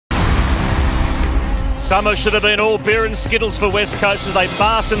Summer should have been all beer and skittles for West Coast as they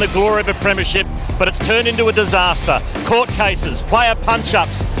bask in the glory of a premiership, but it's turned into a disaster. Court cases, player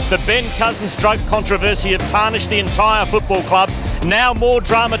punch-ups, the Ben Cousins drug controversy have tarnished the entire football club. Now more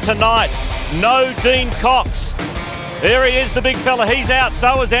drama tonight. No Dean Cox. There he is, the big fella. He's out.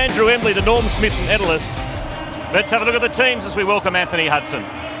 So is Andrew Embley, the Norm Smith medalist. Let's have a look at the teams as we welcome Anthony Hudson.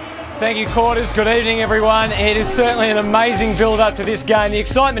 Thank you, Quarters. Good evening, everyone. It is certainly an amazing build-up to this game. The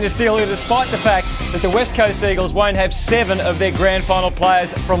excitement is still here, despite the fact that the West Coast Eagles won't have 7 of their grand final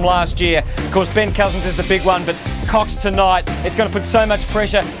players from last year. Of course, Ben Cousins is the big one, but Cox tonight, it's going to put so much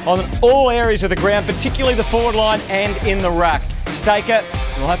pressure on all areas of the ground, particularly the forward line and in the ruck. Staker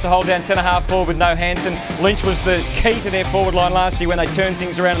will have to hold down centre-half forward with no Hansen. Lynch was the key to their forward line last year when they turned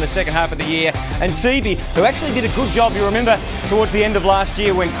things around in the second half of the year. And Seaby, who actually did a good job, you remember towards the end of last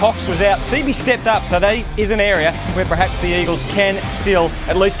year when Cox was out, Seaby stepped up, so that is an area where perhaps the Eagles can still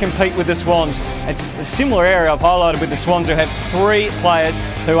at least compete with the Swans. It's a similar area I've highlighted with the Swans, who have 3 players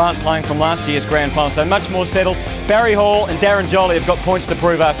who aren't playing from last year's grand final, so much more settled. Barry Hall and Darren Jolly have got points to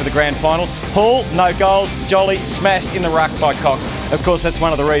prove after the grand final. Hall, no goals. Jolly smashed in the ruck by Cox. Of course, that's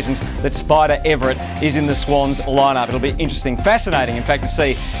one of the reasons that Spider Everett is in the Swans lineup. It'll be interesting, fascinating, in fact, to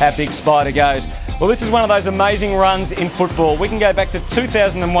see how big Spider goes. Well, this is one of those amazing runs in football. We can go back to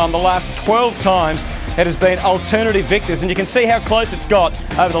 2001, the last 12 times it has been alternative victors, and you can see how close it's got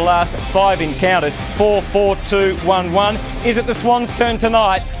over the last 5 encounters. 4-4-2-1-1. Is it the Swans' turn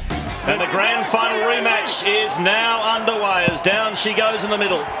tonight? And the grand final rematch is now underway as down she goes in the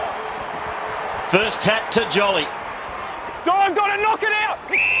middle. First tap to Jolly. Dived on it, knock it out!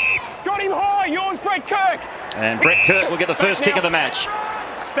 Got him high, yours, Brett Kirk! And Brett Kirk will get the first kick of the match.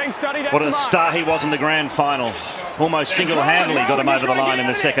 Thanks, Duddy. What a star he was in the grand final. Almost single-handedly got him over the line in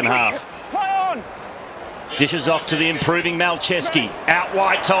the second half. Play on! Dishes off to the improving Malcheski. Out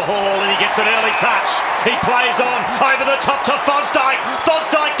wide to Hall, and he gets an early touch. He plays on, over the top to Fosdyke.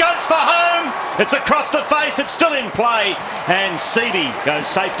 Fosdyke goes for home. It's across the face, it's still in play. And Seaby goes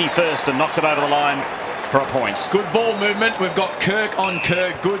safety first and knocks it over the line for a point. Good ball movement. We've got Kirk on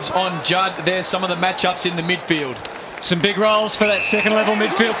Kirk, Goods on Judd. There's some of the matchups in the midfield. Some big roles for that second-level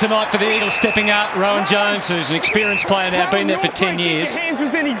midfield tonight for the Eagles. Stepping up, Rowan Jones, who's an experienced player now, been there for 10 years. Hands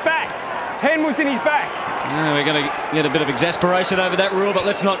was in his back. Hand was in his back. We're going to get a bit of exasperation over that rule, but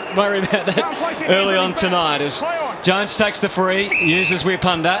let's not worry about that early on tonight. As Jones takes the free, uses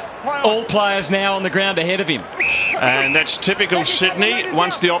Wirpunda. All players now on the ground ahead of him. And that's typical Sydney.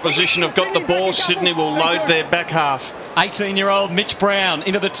 Once the opposition have got the ball, Sydney will load their back half. 18-year-old Mitch Brown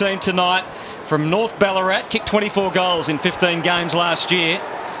into the team tonight from North Ballarat. Kicked 24 goals in 15 games last year.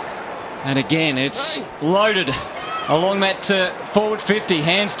 And again, it's loaded along that forward 50.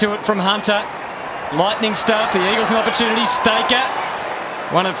 Hands to it from Hunter. Lightning stuff. The Eagles an opportunity. Staker,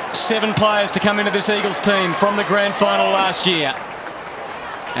 one of 7 players to come into this Eagles team from the grand final last year.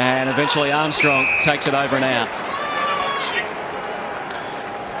 And eventually Armstrong takes it over and out.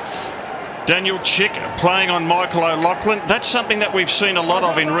 Daniel Chick playing on Michael O'Loughlin. That's something that we've seen a lot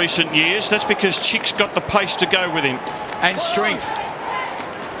of in recent years. That's because Chick's got the pace to go with him. And strength.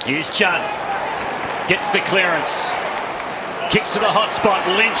 Here's Judd. Gets the clearance. Kicks to the hot spot.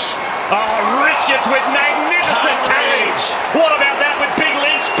 Lynch. Oh, Richards with magnificent courage. What about that with big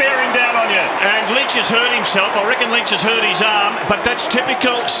Lynch bearing down on you? And Lynch has hurt himself. I reckon Lynch has hurt his arm. But that's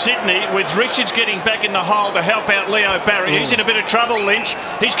typical Sydney, with Richards getting back in the hole to help out Leo Barry. He's in a bit of trouble, Lynch.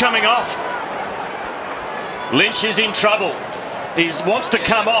 He's coming off. Lynch is in trouble. He wants to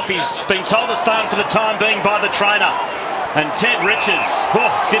come off. He's been told to stand for the time being by the trainer. And Ted Richards,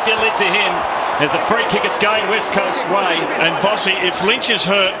 dip your lid to him. There's a free kick, it's going West Coast way. And Bossy, if Lynch is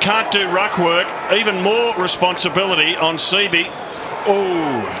hurt, can't do ruck work, even more responsibility on Seaby.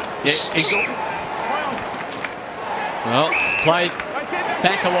 Oh. Well, played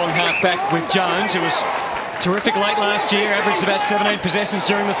back along half-back with Jones, who was terrific late last year, averaged about 17 possessions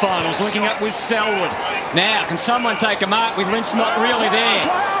during the finals, linking up with Selwood. Now, can someone take a mark with Lynch not really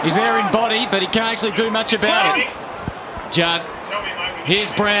there? He's there in body, but he can't actually do much about it. Judd.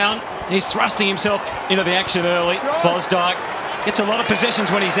 Here's Brown. He's thrusting himself into the action early. Fosdyke gets a lot of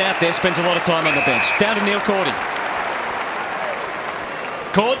possessions when he's out there, spends a lot of time on the bench. Down to Neil Cordy.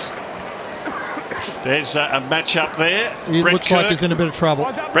 Cords. There's a match up there. He looks like he's in a bit of trouble.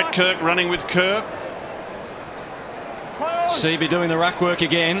 Brett Kirk running with Kerr. Seaby doing the ruck work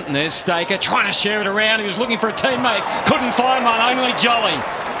again. And there's Staker trying to share it around. He was looking for a teammate. Couldn't find one. Only Jolly.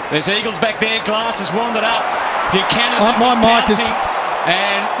 There's Eagles back there. Glass has wandered up. Buchanan my mic is...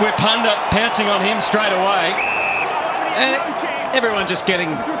 And Wirpunda pouncing on him straight away. And everyone just getting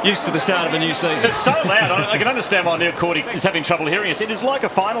used to the start of a new season. It's so loud. I can understand why Neil Cordy is having trouble hearing us. It is like a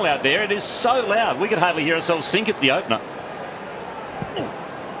final out there. It is so loud. We could hardly hear ourselves think at the opener.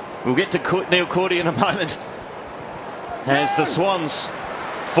 We'll get to Neil Cordy in a moment. As the Swans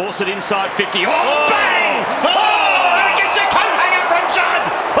force it inside 50. Oh, bang! Oh, and it gets a coat hanger from Judd.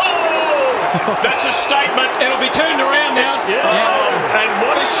 Oh, that's a statement. It'll be turned around now. And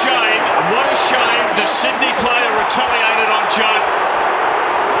what a shame. What a shame. The Sydney player retaliated on Judd.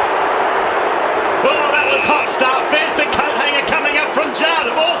 Oh, that was hot stuff. There's the coat hanger coming up from Judd,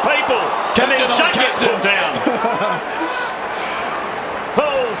 of all people. Captain and then Judd gets pulled down.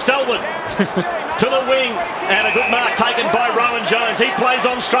 Oh, Selwood to the wing. And a good mark taken by Rowan Jones. He plays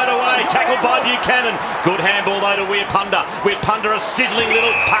on straight away. Tackled by Buchanan. Good handball though to Weirpunda. Weirpunda a sizzling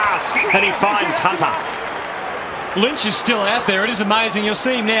little pass. And he finds Hunter. Lynch is still out there. It is amazing. You'll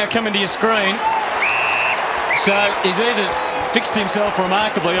see him now coming to your screen. So he's either fixed himself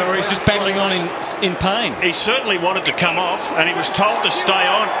remarkably or he's just battling on in pain. He certainly wanted to come off and he was told to stay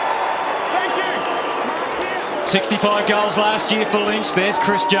on. 65 goals last year for Lynch. There's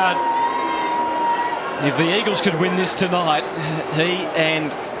Chris Judd. If the Eagles could win this tonight, he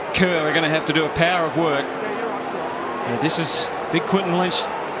and Kerr are going to have to do a power of work. This is big Quinton Lynch.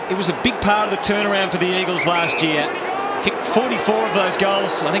 It was a big part of the turnaround for the Eagles last year. Kicked 44 of those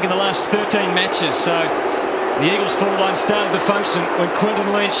goals, I think, in the last 13 matches. So the Eagles forward line started to function when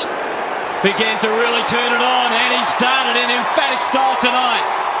Quinton Lynch began to really turn it on, and he started in emphatic style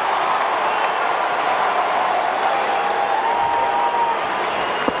tonight.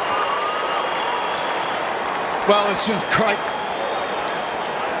 Well, it's been great.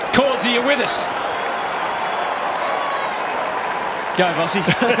 Cords, are you with us? Go, Vossi.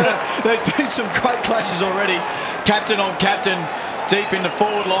 There's been some great clashes already. Captain on captain, deep in the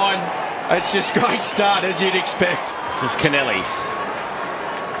forward line. It's just great start, as you'd expect. This is Kennelly.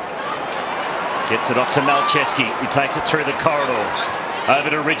 Gets it off to Malcheski. He takes it through the corridor.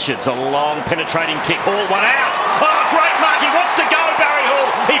 Over to Richards. A long penetrating kick. Hall one out. Oh, great mark. He wants to go, Barry Hall.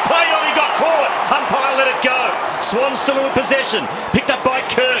 He played on. He got caught. Umpire let it go. Swans still in possession. Picked up by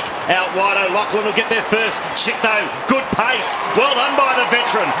Kirk. Out wide. O'Loughlin will get there first. Shikno. Good pace. Well done by the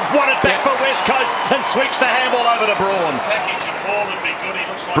veteran. Won it back for West Coast and sweeps the handball over to Braun. Package of Hall would be good. He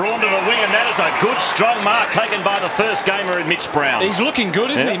looks like Braun to the wing, and that is a good strong mark taken by the first gamer in Mitch Brown. He's looking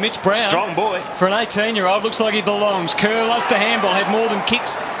good, isn't he, Mitch Brown? Strong boy. For an 18-year-old, looks like he belongs. Kerr loves to handball, had more than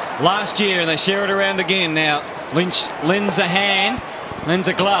kicks last year, and they share it around again. Now, Lynch lends a hand, lends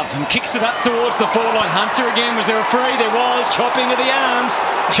a glove, and kicks it up towards the forward line. Hunter again. Was there a free? There was. Chopping of the arms.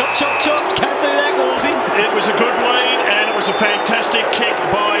 Chop, chop, chop. Can't do that, Woolsey. It was a good lead, and it was a fantastic kick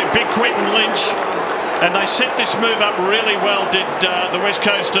by big Quinton Lynch. And they set this move up really well, did the West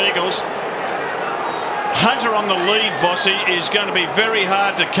Coast Eagles. Hunter on the lead, Vossi, is going to be very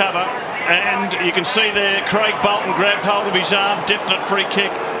hard to cover. And you can see there, Craig Bolton grabbed hold of his arm. Definite free kick.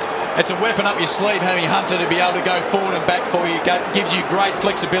 It's a weapon up your sleeve, having Hunter to be able to go forward and back for you. Gives you great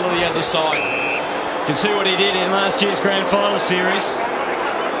flexibility as a side. You can see what he did in last year's grand final series.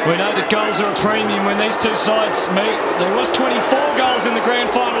 We know that goals are a premium when these two sides meet. There was 24 goals in the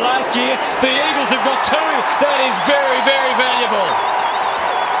grand final last year. The Eagles have got 2. That is very, very valuable.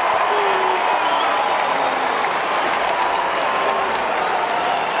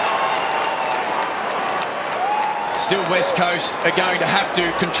 Still, West Coast are going to have to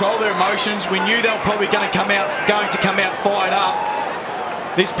control their emotions. We knew they were probably going to come out fired up.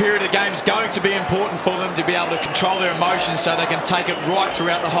 This period of the game is going to be important for them to be able to control their emotions so they can take it right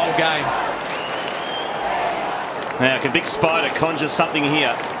throughout the whole game. Now, can Big Spider conjure something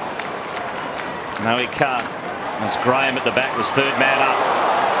here? No, he can't. As Graham at the back was third man up.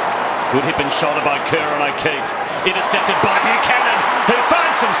 Good hip and shoulder by Kerr and O'Keefe. Intercepted by Buchanan, who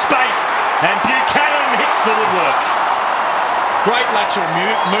finds some space, and Buchanan hits the woodwork. Great lateral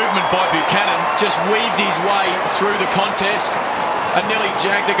movement by Buchanan. Just weaved his way through the contest and nearly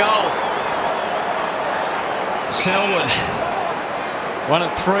jagged a goal. Selwood, one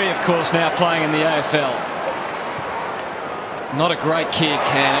of 3, of course, now playing in the AFL. Not a great kick,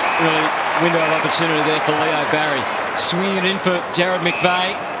 and really window of opportunity there for Leo Barry. Swinging it in for Jared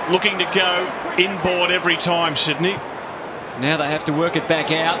McVeigh. Looking to go inboard every time, Sydney. Now they have to work it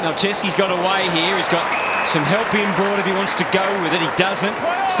back out. Now Chesky's got away here. He's got some help inboard if he wants to go with it. He doesn't.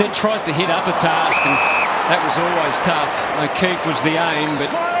 Instead tries to hit up a task, and that was always tough. O'Keefe was the aim,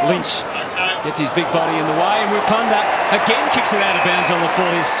 but Lynch gets his big body in the way, and Weirpunda again kicks it out of bounds on the full.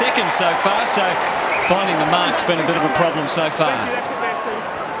 His second so far, so finding the mark's been a bit of a problem so far.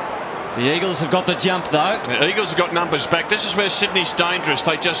 The Eagles have got the jump, though. The Eagles have got numbers back. This is where Sydney's dangerous.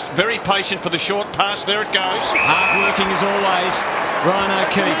 They just very patient for the short pass. There it goes. Hard working as always. Ryan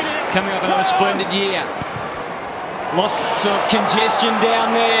O'Keefe coming up another splendid year. Lots of congestion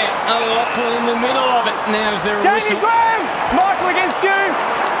down there. Lachlan in the middle of it. Now is there a whistle? Graham! Michael against you!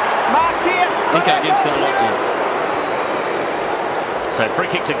 Mark's here! I think against that Lachlan. So free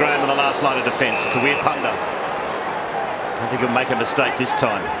kick to Graham on the last line of defence to Weirpunda. I don't think he'll make a mistake this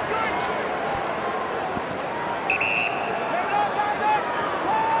time.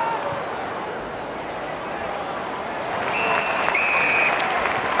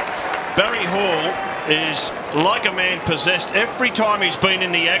 Barry Hall is like a man possessed. Every time he's been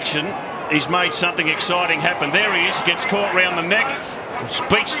in the action, he's made something exciting happen. There he is, gets caught round the neck,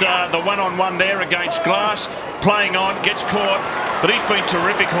 beats the one-on-one there against Glass, playing on, gets caught, but he's been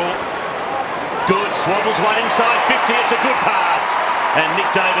terrific, Hall. Good, swabbles one inside 50, it's a good pass. And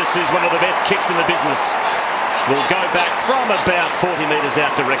Nick Davis, who's one of the best kicks in the business, will go back from about 40 metres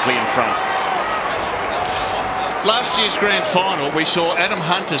out directly in front. Last year's grand final, we saw Adam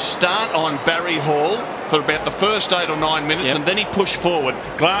Hunter start on Barry Hall for about the first 8 or 9 minutes, and then he pushed forward.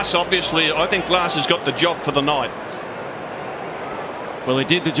 Glass, obviously, I think Glass has got the job for the night. Well, he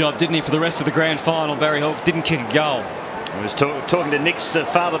did the job, didn't he, for the rest of the grand final. Barry Hall didn't kick a goal. I was talking to Nick's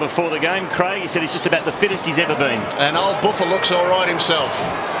father before the game, Craig. He said he's just about the fittest he's ever been. And old Buffer looks all right himself.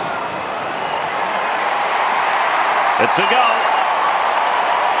 It's a goal.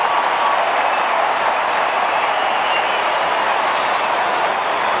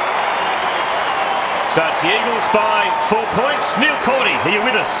 So it's the Eagles by 4 points. Neil Cordy, are you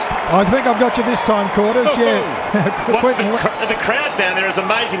with us? I think I've got you this time, Quarters. Yeah. The crowd down there is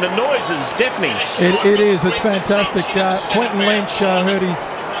amazing. The noise is deafening. It is. It's fantastic. Quentin Lynch hurt his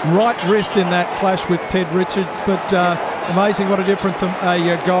right wrist in that clash with Ted Richards, but amazing what a difference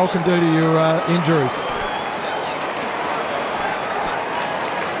a goal can do to your injuries.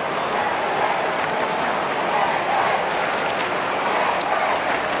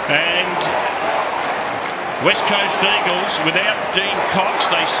 West Coast Eagles without Dean Cox.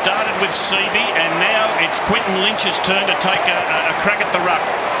 They started with Seavey, and now it's Quentin Lynch's turn to take a crack at the ruck.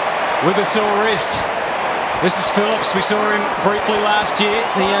 With a sore wrist. This is Phillips. We saw him briefly last year,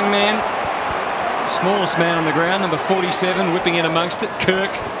 the young man. Smallest man on the ground, number 47, whipping in amongst it.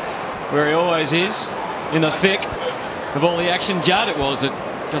 Kirk, where he always is, in the thick of all the action. Judd it was that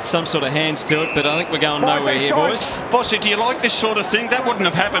got some sort of hands to it, but I think we're going nowhere here, boys. Bossy, do you like this sort of thing? That wouldn't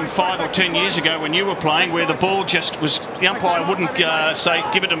have happened 5 or 10 years ago when you were playing, where the ball just was, the umpire wouldn't say,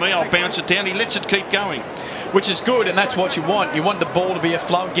 give it to me, I'll bounce it down. He lets it keep going. Which is good, and that's what you want. You want the ball to be a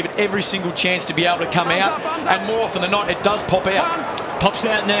flow and give it every single chance to be able to come out, and more often than not, it does pop out. Pops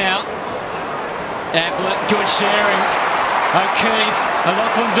out now. Ablett, good sharing. O'Keefe,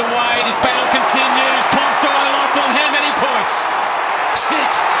 Lachlan's away. This battle continues. Points to Lachlan. How many points? 6.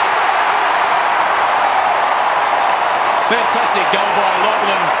 Fantastic goal by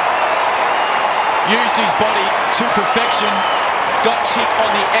Lachlan. Used his body to perfection. Got Chick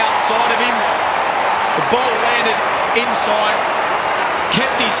on the outside of him. The ball landed inside.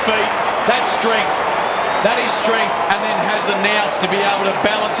 Kept his feet. That's strength. That is strength, and then has the nous to be able to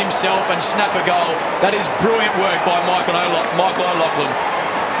balance himself and snap a goal. That is brilliant work by Michael O'Loughlin.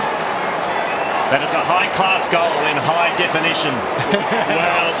 That is a high-class goal in high definition.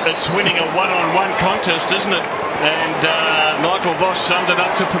 Well, it's winning a one-on-one contest, isn't it? And Michael Voss summed it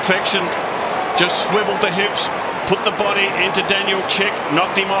up to perfection. Just swiveled the hips, put the body into Daniel Chick,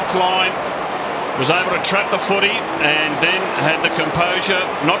 knocked him offline, was able to trap the footy, and then had the composure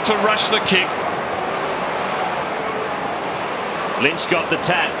not to rush the kick. Lynch got the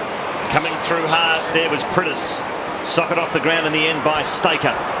tap. Coming through hard there was Priddis. Socket off the ground in the end by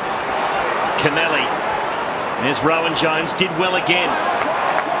Staker. Kennelly. There's Rowan Jones. Did well again.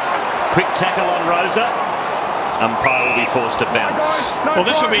 Quick tackle on Rosa. Umpire will be forced to bounce. Well,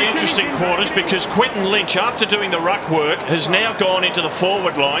 this will be interesting, Quarters, because Quentin Lynch, after doing the ruck work, has now gone into the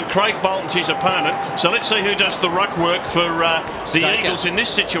forward line. Craig Bolton's his opponent. So let's see who does the ruck work for the Eagles in this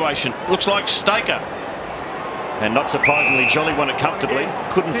situation. Looks like Staker. And not surprisingly, Jolly won it comfortably.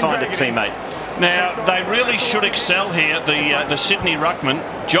 Couldn't find a teammate. Now, they really should excel here, the Sydney ruckman.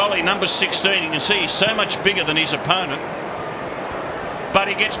 Jolly, number 16, you can see he's so much bigger than his opponent. But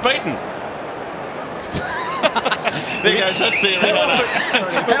he gets beaten. There goes that theory.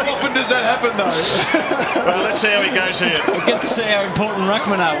 How often does that happen, though? Well, let's see how he goes here. We'll get to see how important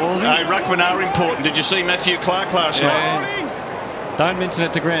ruckmen are, Wolsey. Ruckmen are important. Did you see Matthew Clark last night? Don't mention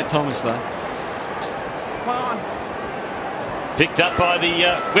it to Grant Thomas, though. Picked up by the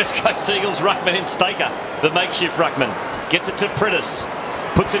West Coast Eagles ruckman in Staker, the makeshift ruckman. Gets it to Priddis.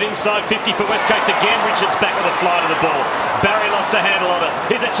 Puts it inside 50 for West Coast again. Richards back with a fly to the ball. Barry lost a handle on it.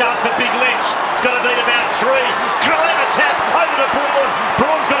 Here's a chance for Big Lynch. It's going to beat about 3. Clever tap over to Braun.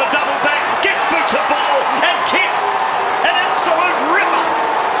 Braun's got a double back. Gets boot to ball and kicks. An absolute ripper.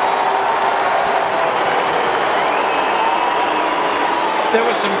 There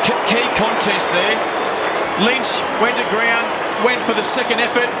was some key contests there. Lynch went to ground, went for the second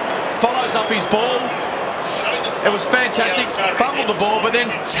effort, follows up his ball. It was fantastic. Fumbled the ball, but then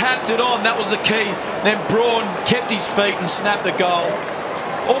tapped it on. That was the key. Then Braun kept his feet and snapped the goal.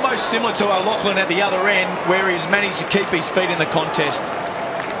 Almost similar to O'Loughlin at the other end, where he's managed to keep his feet in the contest.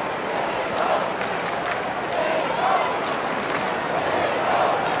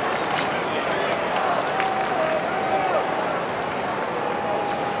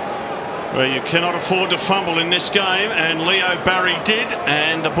 Well, you cannot afford to fumble in this game, and Leo Barry did,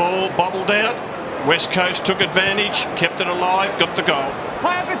 and the ball bobbled out. West Coast took advantage, kept it alive, got the goal.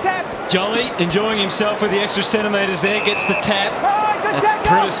 Jolly enjoying himself with the extra centimetres there, gets the tap. That's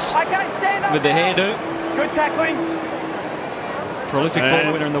Chris with the hairdo. Good tackling. Prolific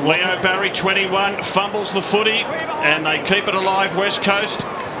ball winner in the Waffle. Leo Barry, 21, fumbles the footy, and they keep it alive, West Coast.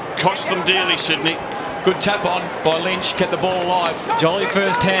 Cost them dearly, Sydney. Good tap on by Lynch, kept the ball alive. Jolly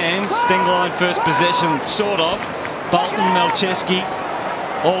first hands, Stingline first possession, sort of. Bolton, Malcheski,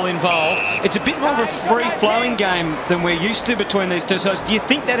 all involved. It's a bit more of a free-flowing game than we're used to between these two sides. Do you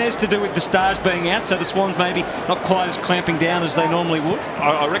think that has to do with the Stars being out, so the Swans maybe not quite as clamping down as they normally would?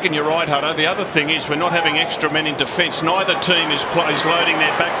 I reckon you're right, Hunter. The other thing is we're not having extra men in defence. Neither team is loading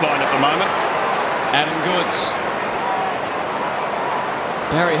their backline at the moment. Adam Goods.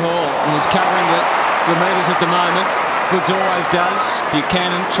 Barry Hall is covering the meters at the moment. Goods always does.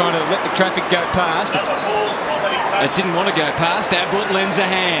 Buchanan trying to let the traffic go past. It didn't want to go past. Ablett lends a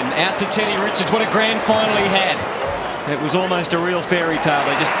hand. Out to Teddy Richards. What a grand final he had. It was almost a real fairy tale.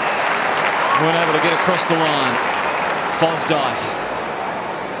 They just weren't able to get across the line. Fosdyke.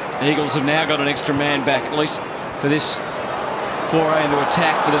 Eagles have now got an extra man back, at least for this foray into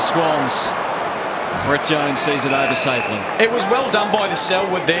attack for the Swans. Brett Jones sees it over safely. It was well done by the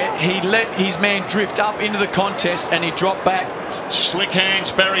Selwood there. He let his man drift up into the contest and he dropped back. Slick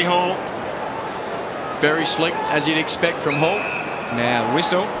hands, Barry Hall. Very slick, as you'd expect from Hall. Now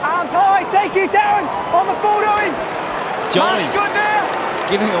whistle. Arms high, thank you, Darren. On the full to him. Johnny Good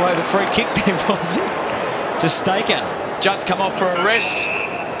there. giving away the free kick there, was he? To Staker. Judd's come off for a rest.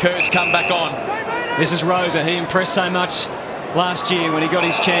 Kerr's come back on. This is Rosa. He impressed so much last year when he got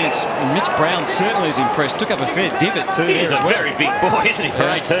his chance. And Mitch Brown certainly is impressed. Took up a fair divot too. He's a very big boy, isn't he, for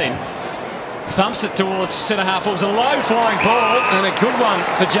 18? Thumps it towards centre half. It was a low flying ball and a good one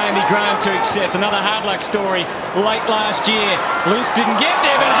for Jamie Graham to accept. Another hard luck story late last year. Lynch didn't get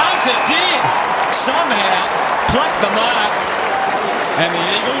there, but Hunter did somehow pluck the mark. And the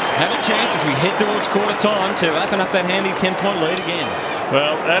Eagles have a chance as we head towards quarter time to open up that handy 10-point lead again.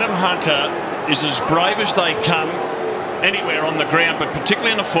 Well, Adam Hunter is as brave as they come anywhere on the ground, but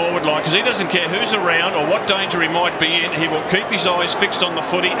particularly in the forward line, because he doesn't care who's around or what danger he might be in. He will keep his eyes fixed on the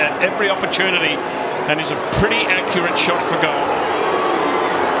footy at every opportunity, and is a pretty accurate shot for goal.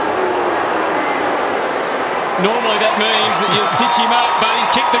 Normally that means that you stitch him up, but he's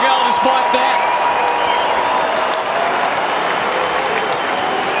kicked the goal despite that.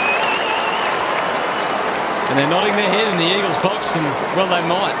 And they're nodding their head in the Eagles box, and well, they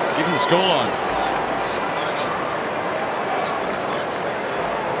might, given the scoreline.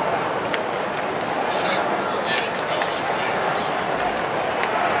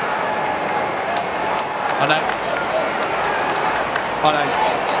 I know.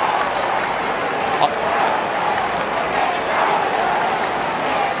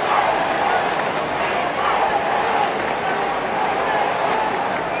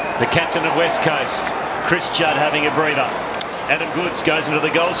 The captain of West Coast, Chris Judd, having a breather. Adam Goods goes into the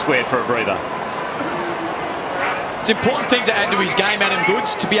goal square for a breather. It's an important thing to add to his game, Adam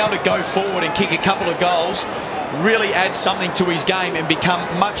Goods, to be able to go forward and kick a couple of goals. Really adds something to his game and become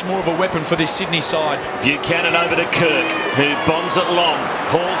much more of a weapon for this Sydney side. Buchanan over to Kirk, who bonds it long.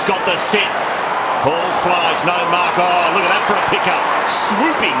 Hall's got the sit. Hall flies, no mark. Oh, look at that for a pickup.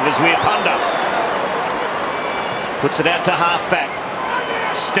 Swooping as Weirpunda. Puts it out to half-back.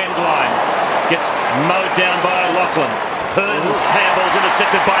 Stendline gets mowed down by O'Loughlin. Hearns handball's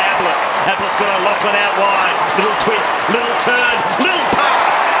intercepted by Ablett. Ablett's got O'Loughlin out wide. Little twist, little turn, little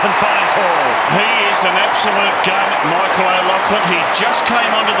pass, and finds Hall. He is an absolute gun, Michael O'Loughlin. He just came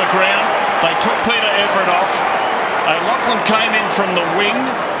onto the ground. They took Peter Everett off. O'Loughlin came in from the wing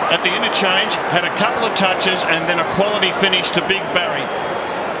at the interchange, had a couple of touches, and then a quality finish to Big Barry.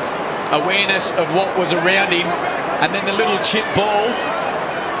 Awareness of what was around him, and then the little chip ball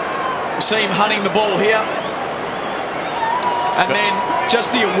see him hunting the ball here. And then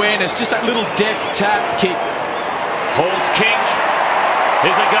just the awareness, just that little deft tap kick. Hall's kick.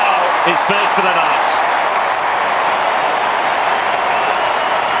 Here's a goal. His first for the night.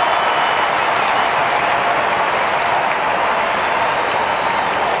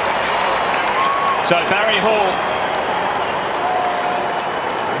 So Barry Hall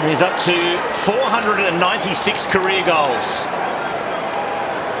is up to 496 career goals.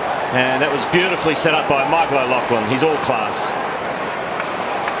 And that was beautifully set up by Michael O'Loughlin. He's all class.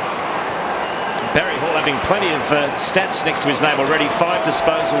 Barry Hall having plenty of stats next to his name already. 5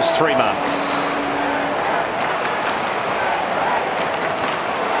 disposals, 3 marks.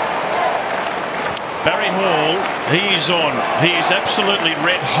 Barry Hall, he's on. He is absolutely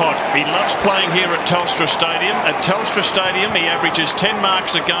red hot. He loves playing here at Telstra Stadium. At Telstra Stadium, he averages 10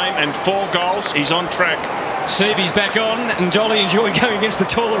 marks a game and 4 goals. He's on track. Seaby's back on, and Jolly enjoying going against the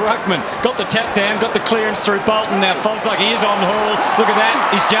taller ruckman. Got the tap down, got the clearance through Bolton. Now Foz like he is on Hall. Look at that,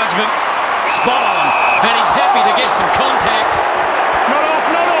 his judgment. Spot on, and he's happy to get some contact. Not off,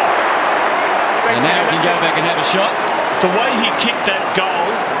 not off. And now he can go back and have a shot. The way he kicked that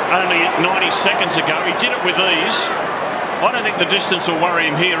goal only 90 seconds ago, he did it with ease. I don't think the distance will worry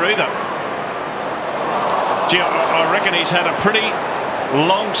him here either. Gee, I reckon he's had a pretty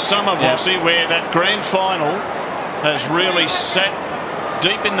long summer, Vossi, where that grand final has really sat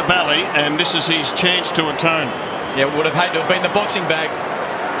deep in the belly, and this is his chance to atone. Yeah, would have had to have been the boxing bag.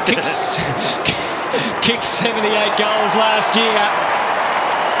 Kicked 78 goals last year,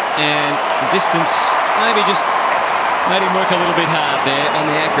 and distance maybe just made him work a little bit hard there on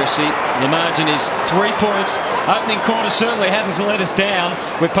the accuracy. The margin is 3 points. Opening quarter certainly hasn't let us down.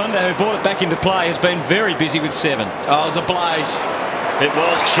 Wipunda, who brought it back into play, has been very busy with 7. Oh, it was a blaze. It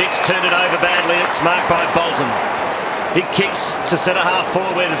was. Chicks turned it over badly. It's marked by Bolton. Big kicks to centre half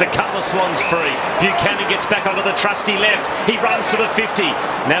forward where there's a couple of Swans free. Buchanan gets back onto the trusty left. He runs to the 50.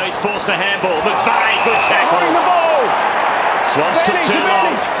 Now he's forced a handball. McVeigh, good tackle. Swans took too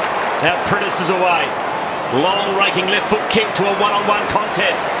long. Now Prentice is away. Long raking left foot kick to a one-on-one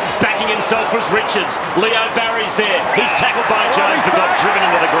contest. Backing himself was Richards. Leo Barry's there. He's tackled by Jones but got driven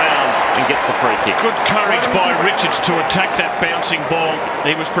into the ground and gets the free kick. Good courage by Richards to attack that bouncing ball.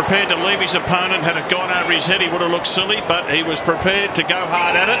 He was prepared to leave his opponent. Had it gone over his head, he would have looked silly, but he was prepared to go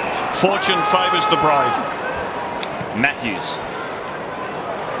hard at it. Fortune favours the brave. Matthews.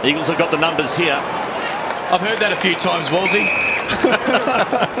 Eagles have got the numbers here. I've heard that a few times, Wolsey.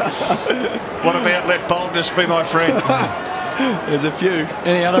 What about let boldness be my friend? There's a few.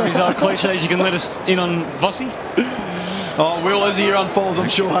 Any other result cliches you can let us in on, Vossi? Oh, Will, as the year unfolds, I'm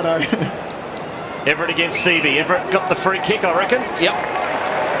sure I know. Everett against Seavey. Everett got the free kick, I reckon. Yep.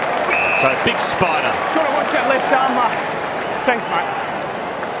 So big spider. Just got to watch that left arm, mate. Thanks, mate.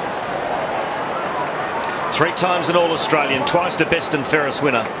 3 times an All-Australian, twice the best and fairest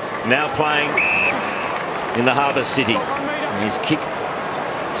winner. Now playing in the Harbour City. And his kick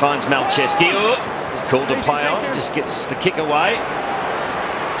finds Malcheski. He's called to play on. Just gets the kick away.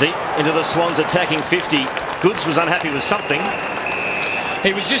 Deep into the Swans attacking 50. Goods was unhappy with something.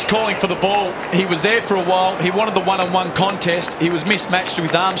 He was just calling for the ball. He was there for a while. He wanted the one-on-one contest. He was mismatched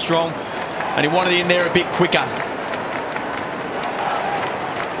with Armstrong, and he wanted in there a bit quicker.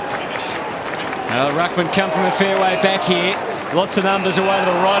 Ruckman come from a fair way back here. Lots of numbers away to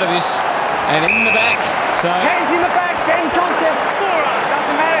the right of this. And in the back. So Hands in the back, get in contest.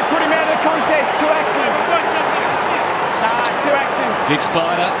 Doesn't matter, put him out of the contest. 2 actions. 2 actions. Big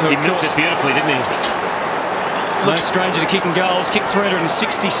Spider, who He of milked course it beautifully, didn't he? no stranger to kicking goals. Kicked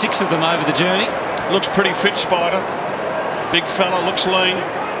 366 of them over the journey. Looks pretty fit, Spider. Big fella, looks lean.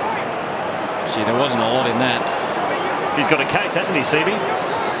 Gee, there wasn't a lot in that. He's got a case, hasn't he, CB?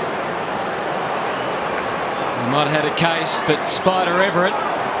 He might have had a case, but Spider Everett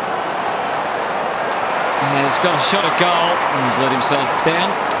has got a shot at goal. He's let himself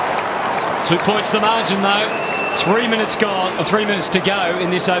down. 2 points the margin, though. 3 minutes gone, or 3 minutes to go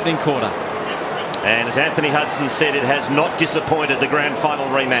in this opening quarter. And as Anthony Hudson said, it has not disappointed, the grand final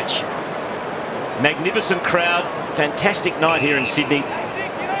rematch. Magnificent crowd, fantastic night here in Sydney.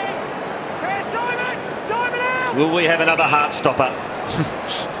 Will we have another heart stopper?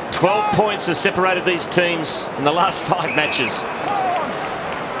 12 points has separated these teams in the last 5 matches.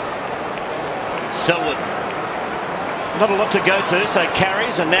 Selwood. Not a lot to go to, so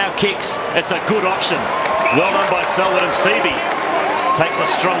carries and now kicks. It's a good option. Well done by Selwood, and Seavey takes a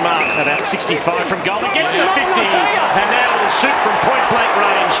strong mark, about 65 from goal. He gets to 50, and now will shoot from point-blank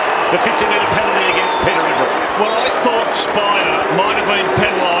range. The 50-metre penalty against Peter Everett. Well, I thought Spider might have been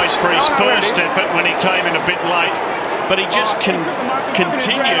penalised for his first effort when he came in a bit late. but he just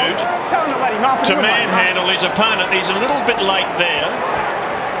continued to manhandle his opponent. He's a little bit late there.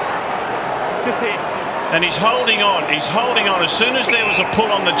 Just here. And he's holding on. He's holding on. As soon as there was a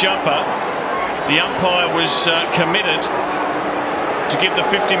pull on the jumper, the umpire was committed to give the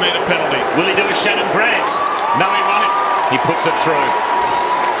 50-metre penalty. Will he do a Shannon Grant? No, he won't. He puts it through.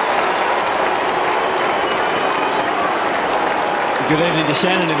 Good evening to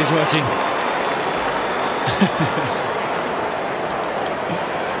Shannon if he's watching.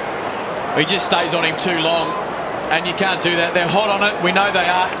 He just stays on him too long, and you can't do that. They're hot on it. We know they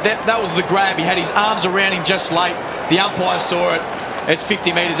are. That was the grab. He had his arms around him just late. The umpire saw it. It's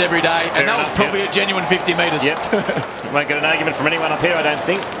 50 metres every day, and that was probably a genuine 50 metres. Yep. You won't get an argument from anyone up here, I don't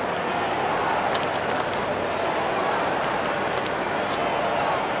think.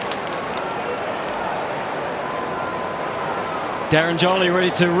 Darren Jolie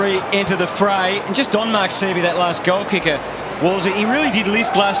ready to re-enter the fray. And just on Mark Seaby, that last goal kicker, he really did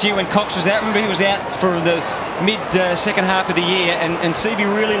lift last year when Cox was out. Remember, he was out for the mid-second half of the year, and Seaby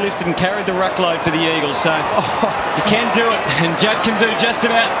really lifted and carried the ruck load for the Eagles. So he can do it, and Judd can do just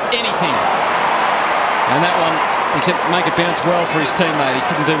about anything. And that one, except make it bounce well for his teammate. He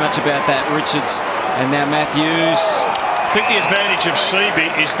couldn't do much about that. Richards and now Matthews. I think the advantage of Seaby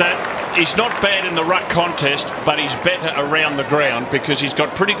is that he's not bad in the ruck contest, but he's better around the ground because he's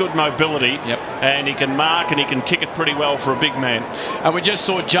got pretty good mobility. Yep. And he can mark and he can kick it pretty well for a big man. And we just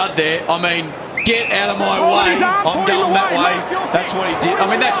saw Judd there. I mean, get out of my way. I'm going that way. That's what he did. I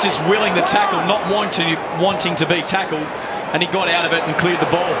mean, that's just willing the tackle, not wanting to be tackled. And he got out of it and cleared the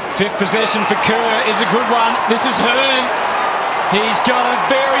ball. Fifth possession for Kerr is a good one. This is Hearn. He's got a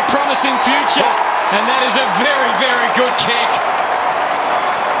very promising future. And that is a very, very good kick.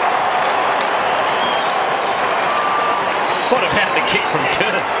 What about the kick from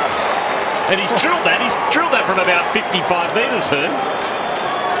Kerr? And he's drilled that. He's drilled that from about 55 metres, Hearn.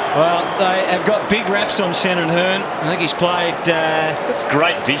 Well, they have got big raps on Shannon Hearn. I think he's played... That's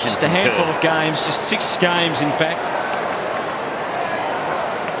great vision. Just a handful of games. Just 6 games, in fact.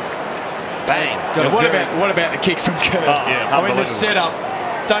 Bang. What about the kick from Kerr? Oh, yeah, I mean, the setup.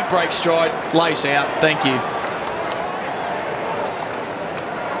 Don't break stride. Lace out. Thank you.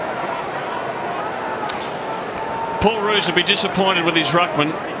 Paul Roos will be disappointed with his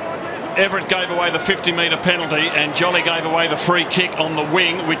ruckman. Everett gave away the 50-metre penalty and Jolly gave away the free kick on the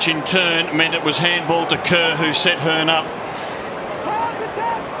wing, which in turn meant it was handball to Kerr, who set Hearn up.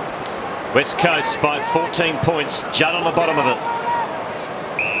 West Coast by 14 points. Judd on the bottom of it.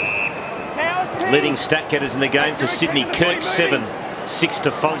 Leading stat getters in the game for Sydney. Kirk 7, 6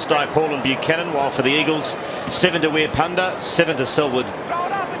 to Fosdyke, Hall and Buchanan, while for the Eagles 7 to Weirpunda, 7 to Selwood,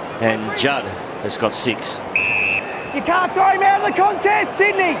 and Judd has got 6. You can't throw him out of the contest,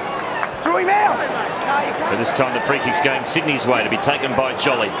 Sydney. Throw him out. No, so this time the free kick's going Sydney's way, to be taken by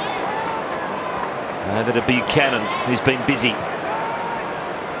Jolly. Over to Buchanan, who's been busy.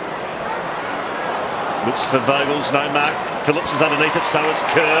 Looks for Vogels, no mark. Phillips is underneath it, so is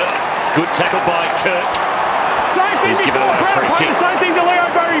Kerr. Good tackle by Kirk. Same thing. He's given away a free Play kick. the same thing to Leo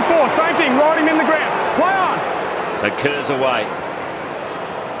Barry before. Same thing. Ride him in the ground. Play on. So Kerr's away.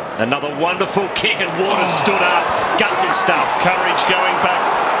 Another wonderful kick, and Waters stood up. Guts and stuff. Courage going back.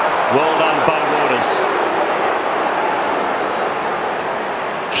 Well done, Bo Waters.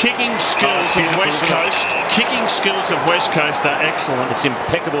 Kicking skills of West Coast. Kicking skills of West Coast are excellent. It's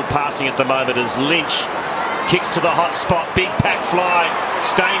impeccable passing at the moment as Lynch kicks to the hot spot. Big pack fly.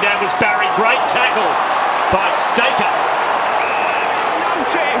 Staying down was Barry. Great tackle by Staker. No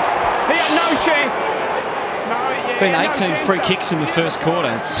chance. He had no chance. It's been 18 free kicks in the first quarter.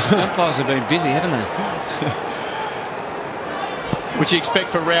 Umpires have been busy, haven't they? Which you expect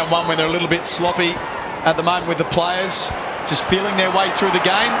for round 1 when they're a little bit sloppy at the moment with the players just feeling their way through the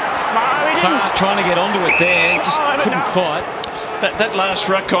game. Trying to get onto it there, just couldn't quite. That last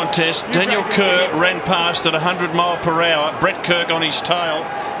ruck contest, Daniel Kerr ran past at 100 mile per hour. Brett Kirk on his tail.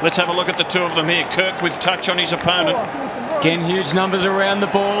 Let's have a look at the two of them here. Kirk with touch on his opponent. Again, huge numbers around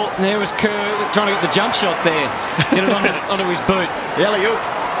the ball. And there was Kerr trying to get the jump shot there. Get it onto his boot. The alley-oop.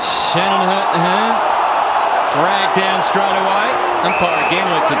 Shannon Hearn dragged down straight away. Umpire again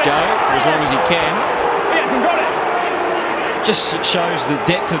lets it go for as long as he can. He hasn't got it. Just shows the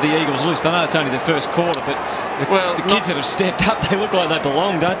depth of the Eagles list. I know it's only the first quarter, but the kids that have stepped up, they look like they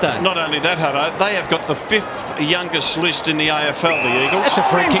belong, don't they? Not only that, Hutto, they have got the 5th youngest list in the AFL, the Eagles. That's a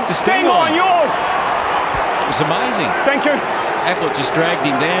free kick to stand on. Yours. It was amazing. Thank you. Ablett just dragged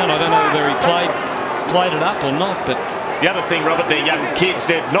him down. I don't know whether he played it up or not, but... The other thing, Robert, they're young kids.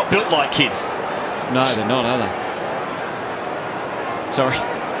 They're not built like kids. No, they're not, are they? Sorry.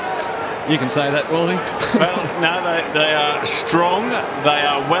 You can say that, Wolsey. Well, no, they are strong. They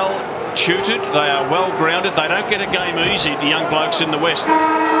are well tutored. They are well grounded. They don't get a game easy, the young blokes in the West.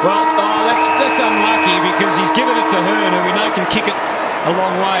 Well, that's unlucky because he's given it to Hearn, who we know can kick it a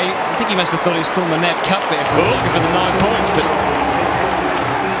long way. I think he must have thought he was still in the Nat Cup there looking for the 9 points. But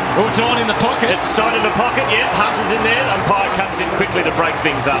it's on in the pocket. It's side in the pocket, yeah. Hunter's in there. Umpire comes in quickly to break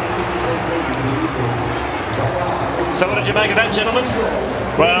things up. So what did you make of that, gentlemen?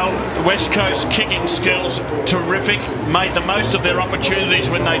 Well, West Coast kicking skills, terrific. Made the most of their opportunities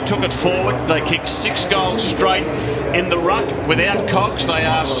when they took it forward. They kicked 6 goals straight in the ruck without Cox. They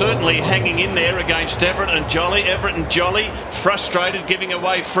are certainly hanging in there against Everett and Jolly. Everett and Jolly frustrated, giving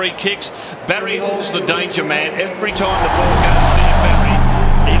away free kicks. Barry Hall's the danger man. Every time the ball goes near Barry,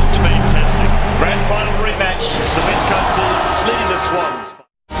 he looks fantastic. Grand final rematch. It's the West Coast Eagles leading the Swans.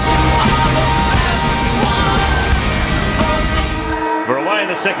 We're away in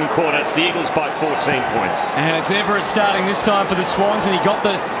the second quarter. It's the Eagles by 14 points. And it's Everett starting this time for the Swans, and he got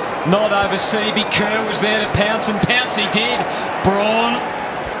the nod over Seaby. Kerr was there to pounce, and pounce he did. Braun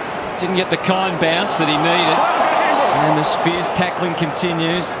didn't get the kind bounce that he needed. And this fierce tackling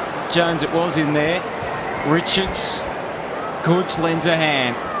continues. Jones, it was in there. Richards. Goods lends a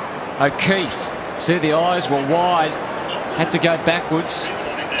hand. O'Keefe. See, the eyes were wide. Had to go backwards.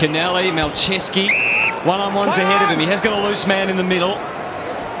 Kennelly, Malcheski. One-on-one's ahead of him. He has got a loose man in the middle.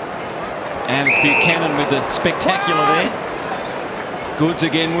 And it's Buchanan with the spectacular there. Goods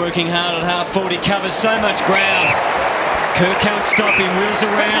again working hard at half forward. He covers so much ground. Kerr can't stop him. Wheels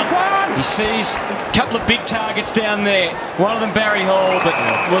around. He sees a couple of big targets down there. One of them Barry Hall, but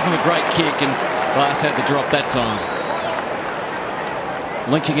it wasn't a great kick, and Glass had the drop that time.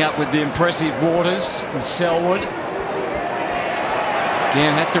 Linking up with the impressive Waters and Selwood.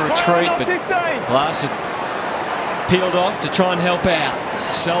 Again, had to retreat, but Glass had peeled off to try and help out.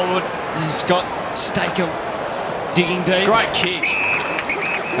 Selwood has got Staker digging deep. Great kick.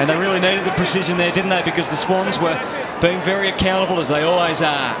 And they really needed the precision there, didn't they? Because the Swans were being very accountable, as they always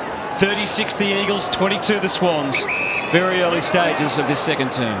are. 36 the Eagles, 22 the Swans. Very early stages of this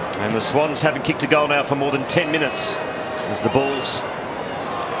second term. And the Swans haven't kicked a goal now for more than 10 minutes. As the ball's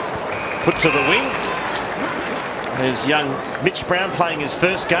put to the wing. There's young Mitch Brown playing his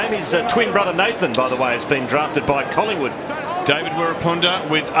first game. His twin brother Nathan, by the way, has been drafted by Collingwood. David Wirapunda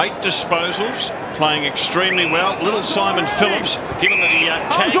with 8 disposals, playing extremely well. Little Simon Phillips, given the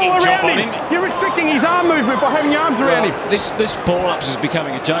tagging job on him. You're restricting his arm movement by having your arms around him. This ball ups is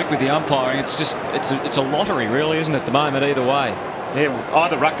becoming a joke with the umpiring. It's just it's a lottery, really, isn't it, at the moment, either way. Yeah,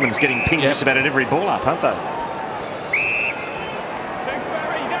 either ruckman's getting pinged just about at every ball up, aren't they? Thanks,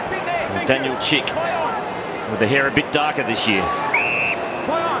 Barry. That's it there. And Daniel Chick with the hair a bit darker this year.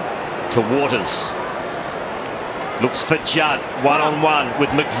 To Waters. Looks for Judd, one-on-one with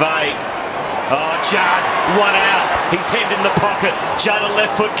McVeigh. Oh, Judd, one out. He's hemmed in the pocket. Judd, a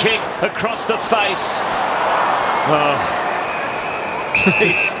left foot kick across the face. Oh.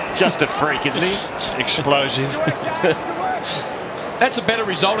 He's just a freak, isn't he? Explosive. That's a better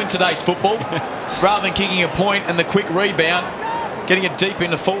result in today's football. Rather than kicking a point and the quick rebound, getting it deep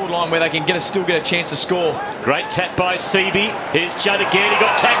in the forward line where they can still get a chance to score. Great tap by Seaby. Here's Judd again. He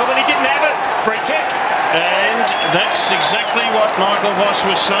got tackled when he didn't have it. Free kick. And that's exactly what Michael Voss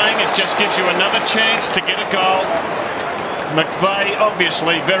was saying. It just gives you another chance to get a goal. McVeigh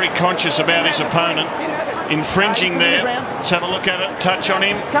obviously very conscious about his opponent. Infringing there. Let's have a look at it. Touch on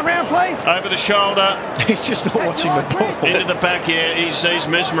him. Come round, please. Over the shoulder. He's just not watching the ball. Into the back here. He's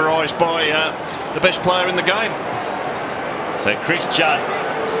mesmerised by the best player in the game. So Chris Judd.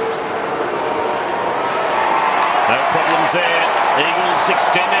 No problems there. Eagles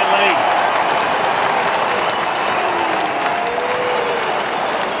extend their lead.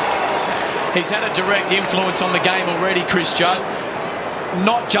 He's had a direct influence on the game already, Chris Judd.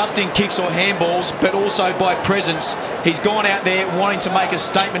 Not just in kicks or handballs, but also by presence. He's gone out there wanting to make a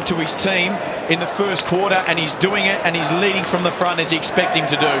statement to his team in the first quarter, and he's doing it, and he's leading from the front as you expect him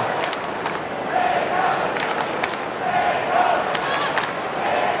to do.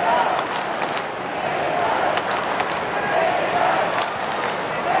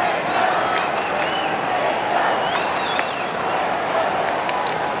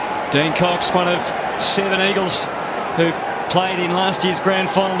 Dean Cox, one of 7 Eagles who played in last year's grand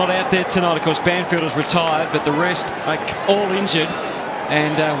final, not out there tonight. Of course, Banfield has retired, but the rest are all injured.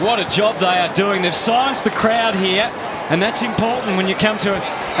 And what a job they are doing. They've silenced the crowd here, and that's important when you come to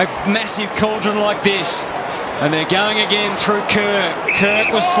a massive cauldron like this. And they're going again through Kerr.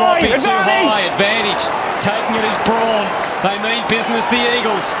 Kirk was sloppy, too high. Advantage. Taking it is Braun. They mean business, the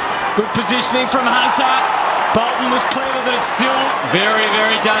Eagles. Good positioning from Hunter. Bolton was clever, but it's still very,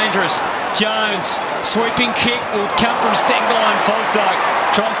 very dangerous. Jones, sweeping kick will come from Stenglein. Fosdyke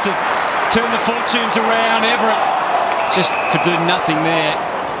tries to turn the fortunes around. Everett just could do nothing there.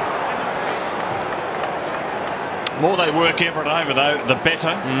 More they work Everett over, though, the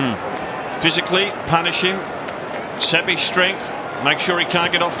better. Physically, punish him. Sap his strength. Make sure he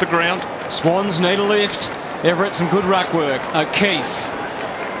can't get off the ground. Swans need a lift. Everett, some good ruck work. O'Keefe.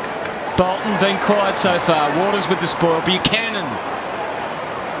 Bolton been quiet so far. Waters with the spoil. Buchanan.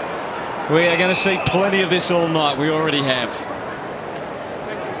 We are going to see plenty of this all night. We already have.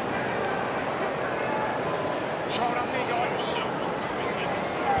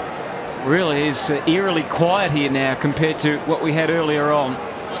 Really is eerily quiet here now compared to what we had earlier on.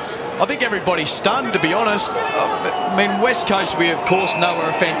 I think everybody's stunned, to be honest. I mean, West Coast, we of course know are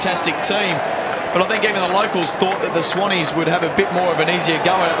a fantastic team, but I think even the locals thought that the Swannies would have a bit more of an easier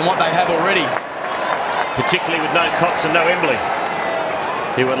go at it than what they have already. Particularly with no Cox and no Embley.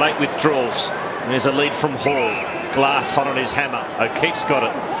 There were late withdrawals. And there's a lead from Hall. Glass hot on his hammer. O'Keefe's got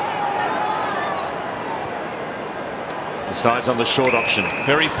it. Decides on the short option.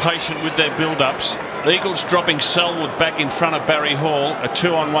 Very patient with their build-ups. Eagles dropping Selwood back in front of Barry Hall. A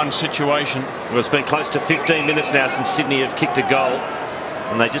 2-on-1 situation. Well, it's been close to 15 minutes now since Sydney have kicked a goal.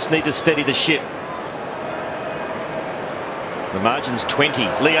 And they just need to steady the ship. The margin's 20.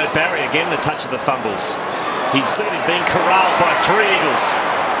 Leo Barry again, the touch of the fumbles. He's being corralled by 3 Eagles.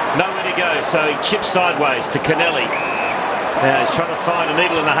 Nowhere to go, so he chips sideways to Kennelly. Now he's trying to find a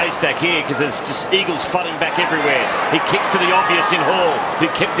needle in a haystack here because there's just Eagles flooding back everywhere. He kicks to the obvious in Hall, who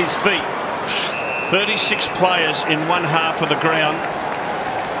kept his feet. 36 players in one half of the ground.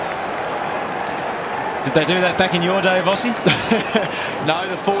 Did they do that back in your day, Vossi? No,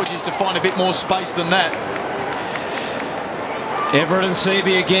 the forwards used to find a bit more space than that. Everett and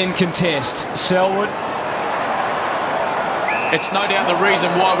Seaby again contest. Selwood. It's no doubt the reason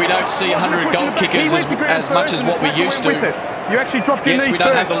why we don't see 100 goal kickers as much as what we used to. You actually dropped your Yes, knees we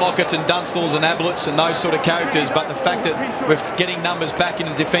don't have first. the Locketts and Dunstalls and Ablets and those sort of characters, but the fact that we're getting numbers back in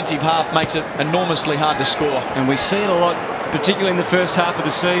the defensive half makes it enormously hard to score. And we see it a lot, particularly in the first half of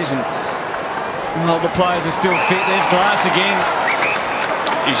the season. Well, the players are still fit. There's Glass again.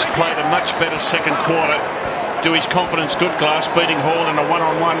 He's played a much better second quarter. Do his confidence good, Glass, beating Hall in a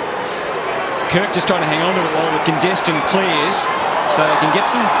one-on-one. Kirk just trying to hang on to it while the congestion clears so they can get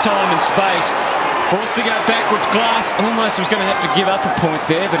some time and space. Forced to go backwards. Glass almost was going to have to give up a point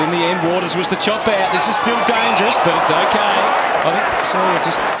there, but in the end Waters was the chop out. This is still dangerous, but it's okay. I think Selwood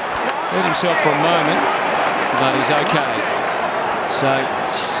just hurt himself for a moment, but he's okay. So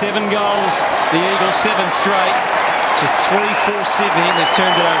 7 goals, the Eagles 7 straight to 3-4 Sydney, and they've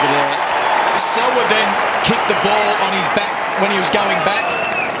turned it over there. Selwood then kicked the ball on his back when he was going back.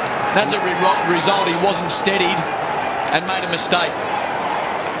 As a result, he wasn't steadied and made a mistake.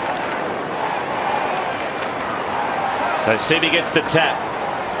 So Seaby gets the tap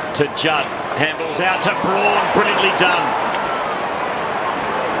to Judd. Handballs out to Braun. Brilliantly done.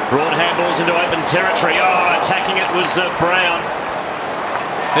 Braun handballs into open territory. Oh, attacking it was Brown.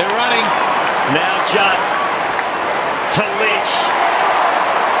 They're running. Now Judd to Lynch.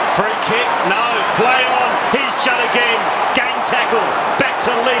 Free kick. No. Play on. Here's Judd again. Gang tackle. Back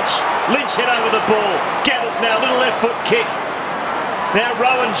to Lynch. Lynch hit over the ball. Gathers now. Little left foot kick. Now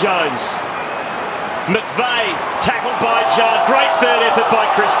Rowan Jones. McVeigh tackled by Judd. Great third effort by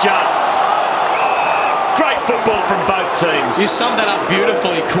Chris Judd. Great football from both teams. You summed that up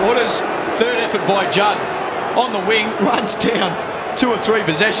beautifully. Quarters, third effort by Judd. On the wing, runs down 2 or 3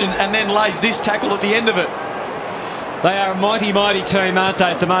 possessions and then lays this tackle at the end of it. They are a mighty, mighty team, aren't they,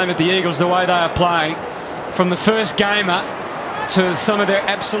 at the moment, the Eagles, the way they are playing. From the first gamer to some of their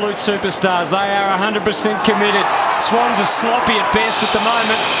absolute superstars, they are 100% committed. Swans are sloppy at best at the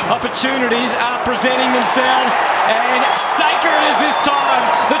moment. Opportunities are presenting themselves, and Staker it is this time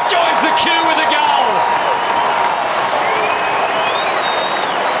that joins the queue with a goal.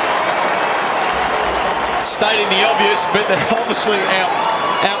 Stating the obvious, but they're obviously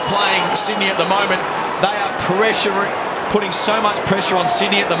outplaying Sydney at the moment. They are putting so much pressure on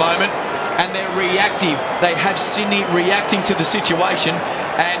Sydney at the moment, and they're reactive. They have Sydney reacting to the situation,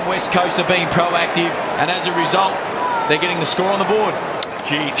 and West Coast are being proactive, and as a result, they're getting the score on the board.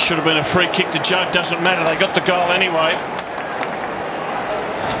 Gee, should have been a free kick to Judd. Doesn't matter. They got the goal anyway.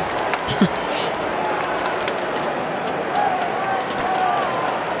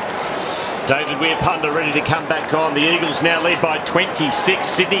 David Weir punter ready to come back on. The Eagles now lead by 26.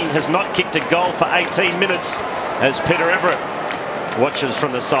 Sydney has not kicked a goal for 18 minutes as Peter Everett watches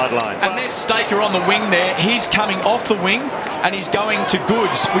from the sidelines. And there's Staker on the wing there. He's coming off the wing and he's going to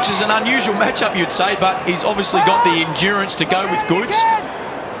Goods, which is an unusual matchup, you'd say, but he's obviously got the endurance to go with Goods.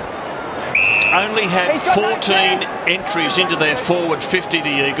 Only had 14 entries into their forward 50,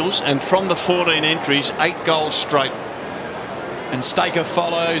 the Eagles, and from the 14 entries, 8 goals straight. And Staker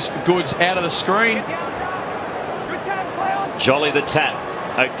follows Goods out of the screen. Jolly the tap.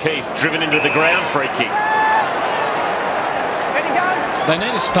 O'Keefe driven into the ground, free kick. They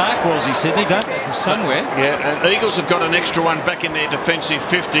need a spark, Wazzy Sydney, don't they, from somewhere? Yeah, and Eagles have got an extra one back in their defensive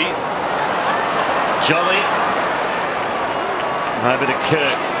 50. Jolly over to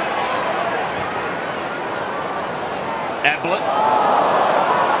Kirk. Ablett.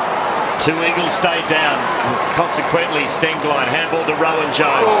 2 Eagles stayed down. Consequently, Stenglein handball to Rowan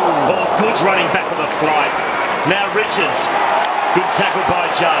Jones. Oh, Goods running back with a flight. Now Richards. Good tackle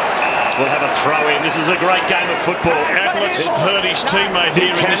by Judd. We'll have a throw in. This is a great game of football. Ablett's hurt his teammate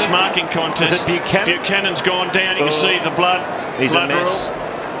here in this marking contest. Is it Buchanan? Buchanan's gone down. You can see the blood. He's blood a mess.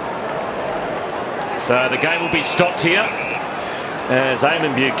 So the game will be stopped here as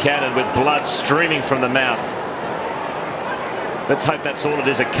Eamon Buchanan with blood streaming from the mouth. Let's hope that's all it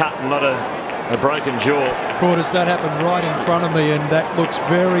is, a cut and not a broken jaw. Quarters, that happened right in front of me, and that looks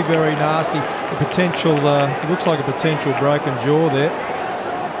very, very nasty. The potential, it looks like a potential broken jaw there.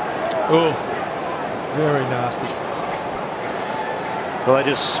 Oh, very nasty. Well, they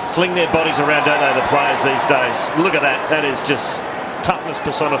just fling their bodies around, don't they, the players these days? Look at that. That is just toughness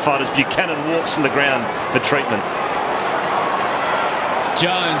personified as Buchanan walks from the ground for treatment.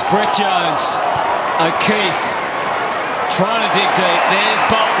 Jones, Brett Jones, O'Keefe, trying to dig deep. There's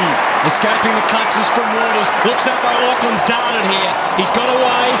Bolton, escaping the clutches from Waters. Looks up, O'Loughlin's darted here. He's got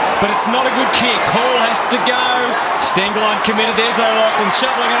away, but it's not a good kick. Hall has to go. Stenglein committed. There's O'Loughlin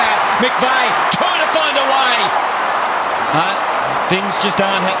shoveling it out. McVeigh trying to find a way. But things just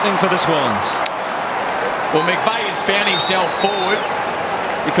aren't happening for the Swans. Well, McVeigh has found himself forward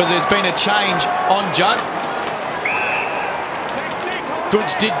because there's been a change on Judd.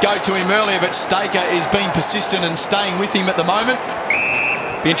 Goods did go to him earlier, but Staker is being persistent and staying with him at the moment.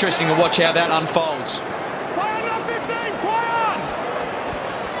 Be interesting to watch how that unfolds.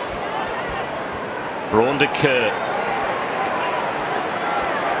 Braun to Kerr.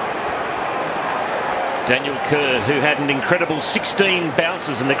 Daniel Kerr, who had an incredible 16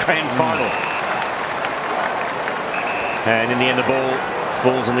 bounces in the grand final. And in the end, the ball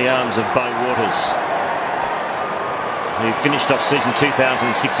falls in the arms of Bo Waters, who finished off season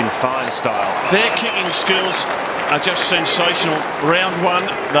 2006 in fine style. Their kicking skills are just sensational. Round 1,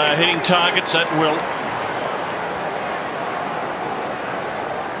 they are hitting targets at will.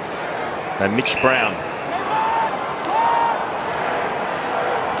 So Mitch Brown.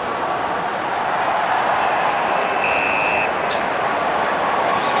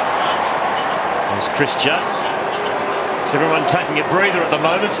 There's Chris Judd. Is everyone taking a breather at the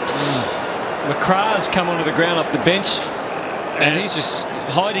moment? McCra's come onto the ground off the bench, and he's just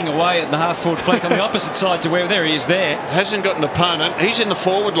hiding away at the half-forward flank on the opposite side to where there he is there. Hasn't got an opponent. He's in the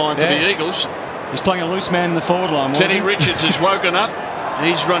forward line for the Eagles. He's playing a loose man in the forward line. Teddy Richards has woken up.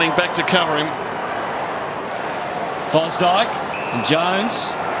 He's running back to cover him. Fosdyke and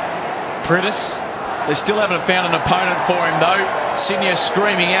Jones. Pritis. They still haven't found an opponent for him, though. Sydney are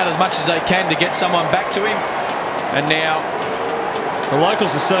screaming out as much as they can to get someone back to him. And now the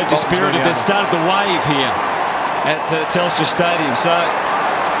locals are so dispirited, they've started the wave here at Telstra Stadium. So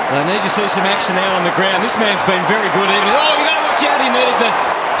they need to see some action out on the ground. This man's been very good. Even, oh, you've got to watch out. He needed the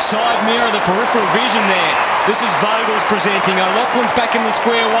side mirror, the peripheral vision there. This is Vogel's presenting. O'Loughlin's back in the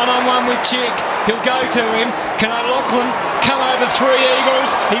square, one-on-one with Chick. He'll go to him. Can O'Loughlin come over 3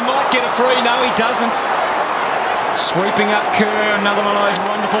 Eagles? He might get a free. No, he doesn't. Sweeping up Kerr, another one of those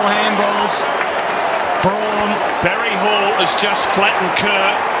wonderful handballs. Braun. Barry Hall has just flattened Kerr.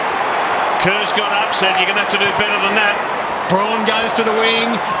 Kerr's got up, said you're going to have to do better than that. Braun goes to the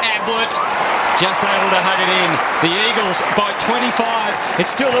wing. Ablett just able to hug it in. The Eagles by 25. It's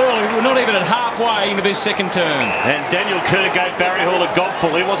still early. We're not even at halfway into this second term. And Daniel Kerr gave Barry Hall a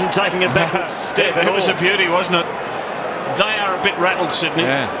gobful. He wasn't taking a backward step at all. It was a beauty, wasn't it? They are a bit rattled, Sydney.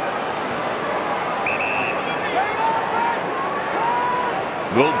 Yeah.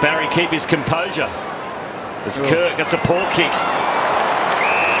 Will Barry keep his composure? As Kerr gets a poor kick.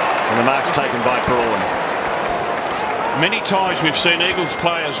 And the mark's taken by Braun. Many times we've seen Eagles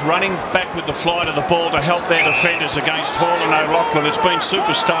players running back with the flight of the ball to help their defenders against Hall and O'Loughlin. It's been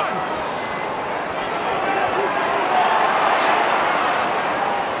super stuff.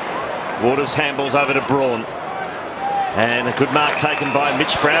 Waters handballs over to Braun. And a good mark taken by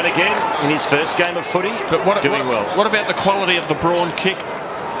Mitch Brown again in his first game of footy. But doing well. What about the quality of the Braun kick?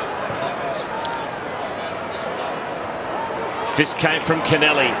 Fist came from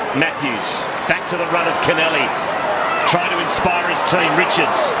Kennelly. Matthews back to the run of Kennelly, trying to inspire his team.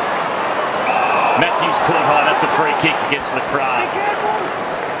 Richards. Matthews caught high. That's a free kick against the crowd.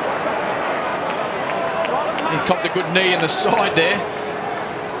 He copped a good knee in the side there.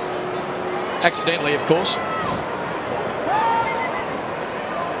 Accidentally, of course.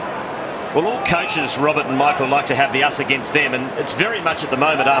 Well, all coaches, Robert and Michael, like to have the us against them, and it's very much at the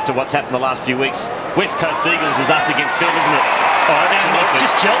moment after what's happened the last few weeks. West Coast Eagles is us against them, isn't it? Oh, absolutely. And it's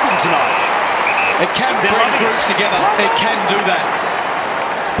just gelled them tonight. It can bring groups together. It can do that.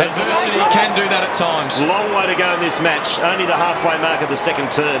 Adversity can do that at times. Long way to go in this match. Only the halfway mark of the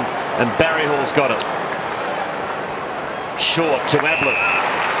second term, and Barry Hall's got it. Short to Ablett.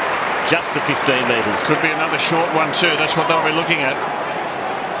 Just to 15 metres. Could be another short one too. That's what they'll be looking at.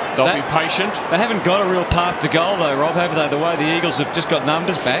 They'll be patient. They haven't got a real path to goal though, Rob, have they? The way the Eagles have just got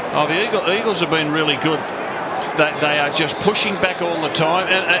numbers back. Oh, the Eagles have been really good. They are just pushing back all the time,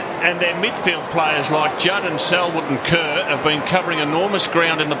 and their midfield players like Judd and Selwood and Kerr have been covering enormous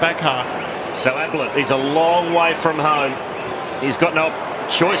ground in the back half. So Ablett, he's a long way from home. He's got no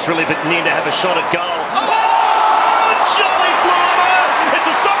choice really but near to have a shot at goal. Oh, jolly fly! It's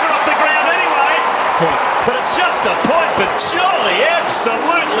a soccer off the ground anyway. Point. But it's just a point, but Jolly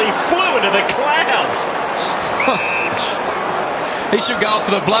absolutely flew into the clouds. He should go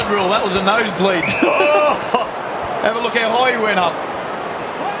for the blood rule. That was a nosebleed. Oh. Have a look how high he went up.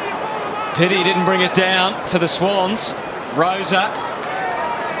 Pity he didn't bring it down for the Swans. Rosa.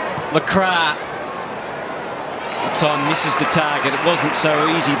 Lacroix. The time misses the target. It wasn't so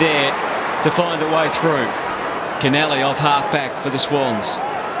easy there to find a way through. Kennelly off half-back for the Swans.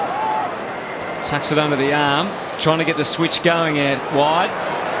 Tucks it under the arm, trying to get the switch going out wide.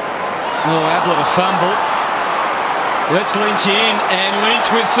 Oh, Ablett a fumble. Lets Lynch in, and Lynch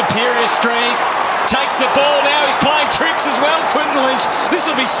with superior strength takes the ball. Now he's playing tricks as well, Quinton Lynch. This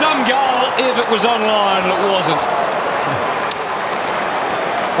will be some goal if it was online, and it wasn't.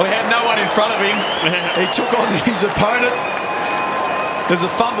 Well, he had no one in front of him. He took on his opponent. There's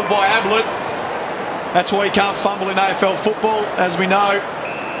a fumble by Ablett. That's why you can't fumble in AFL football, as we know.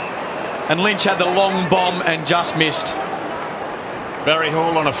 And Lynch had the long bomb and just missed. Barry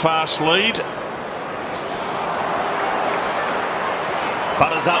Hall on a fast lead.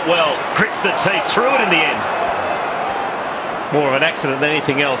 Butters up well, grits the teeth, threw it in the end. More of an accident than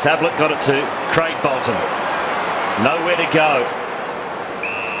anything else. Ablett got it to Craig Bolton. Nowhere to go.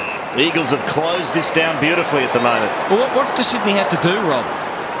 Eagles have closed this down beautifully at the moment. Well, what does Sydney have to do, Rob?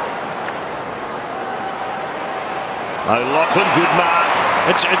 O'Loughlin, good mark.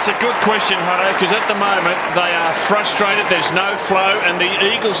 It's a good question, Hutto, because at the moment they are frustrated. There's no flow, and the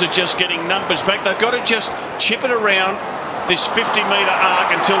Eagles are just getting numbers back. They've got to just chip it around this 50-metre arc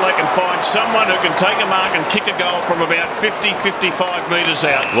until they can find someone who can take a mark and kick a goal from about 50, 55 metres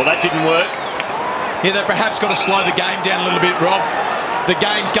out. Well, that didn't work. Yeah, they've perhaps got to slow the game down a little bit, Rob. The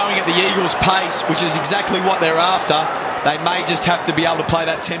game's going at the Eagles' pace, which is exactly what they're after. They may just have to be able to play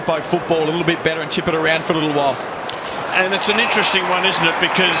that tempo football a little bit better and chip it around for a little while. And it's an interesting one, isn't it?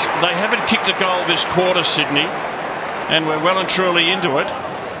 Because they haven't kicked a goal this quarter, Sydney, and we're well and truly into it.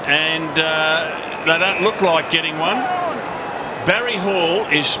 And they don't look like getting one. Barry Hall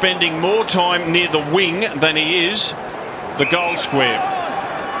is spending more time near the wing than he is the goal square.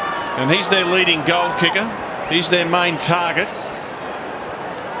 And he's their leading goal kicker. He's their main target.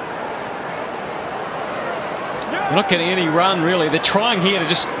 They're not getting any run, really. They're trying here to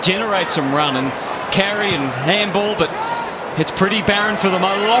just generate some run and carry and handball, but it's pretty barren for them.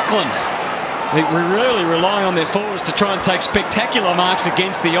 O'Loughlin, we're really relying on their forwards to try and take spectacular marks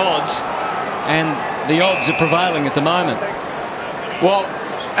against the odds, and the odds are prevailing at the moment. Well,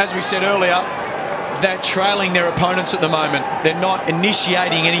 as we said earlier, they're trailing their opponents at the moment. They're not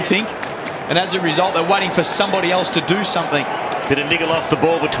initiating anything, and as a result, they're waiting for somebody else to do something. Bit of niggle off the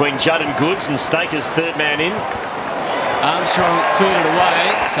ball between Judd and Goods, and Staker's third man in. Armstrong cleared it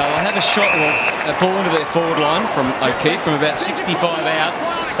away, so they'll have a shot, a ball into their forward line from O'Keefe from about 65 out.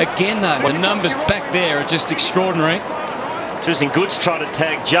 Again, though, the numbers back there are just extraordinary. Interesting, Goods trying to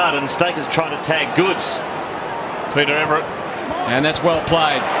tag Judd, and Staker's trying to tag Goods. Peter Everett. And that's well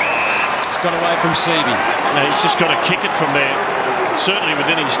played. It's got away from Seavey. Now he's just got to kick it from there, certainly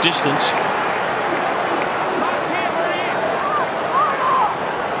within his distance.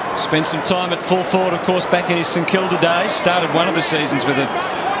 Spent some time at full forward, of course, back in his St Kilda days. Started one of the seasons with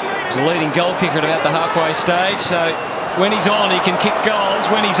was a leading goal kicker at about the halfway stage. So when he's on, he can kick goals.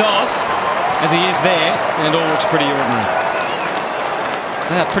 When he's off, as he is there, and all looks pretty ordinary.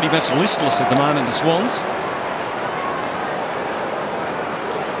 They are pretty much listless at the moment, the Swans.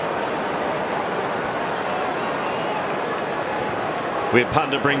 Where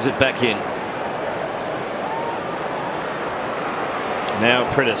Punda brings it back in. Now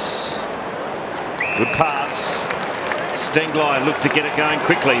Prentice. Good pass. Stenglein looked to get it going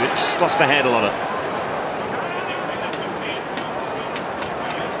quickly, but just lost the handle on it.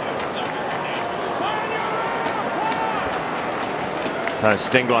 So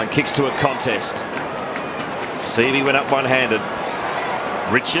Stenglein kicks to a contest. Seavey went up one-handed.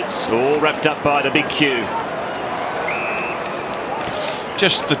 Richards all wrapped up by the big Q.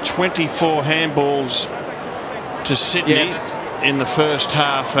 Just the 24 handballs to Sydney in the first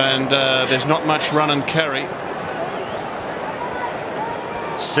half, and there's not much run and carry.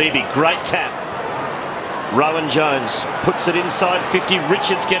 Seavey, great tap. Rowan Jones puts it inside 50.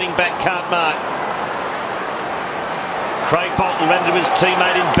 Richards getting back, can't mark. Craig Bolton ran to his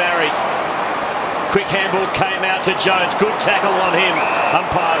teammate in Barry. Quick handball came out to Jones. Good tackle on him.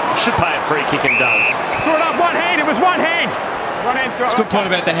 Umpire should pay a free kick and does. Threw it up one hand. It was one hand. One hand throw. It's a good point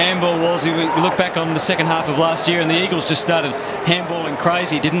about the handball, Wolsey. We look back on the second half of last year, and the Eagles just started handballing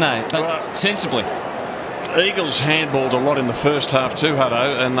crazy, didn't they? But well, sensibly. Eagles handballed a lot in the first half too,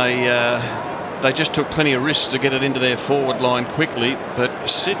 Hutto, and they just took plenty of risks to get it into their forward line quickly. But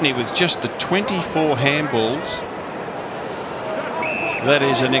Sydney, with just the 24 handballs, that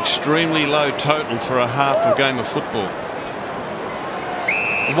is an extremely low total for a half a game of football.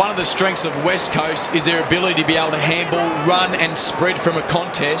 One of the strengths of West Coast is their ability to be able to handball, run and spread from a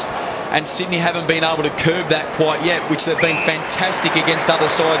contest, and Sydney haven't been able to curb that quite yet, which they've been fantastic against other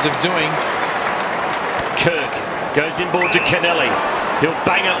sides of doing. Kirk goes inboard to Kennelly. He'll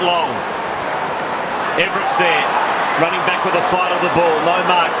bang it long. Everett's there, running back with a fight on the ball. No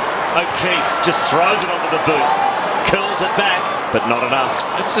mark. O'Keefe just throws it onto the boot. Curls it back, but not enough.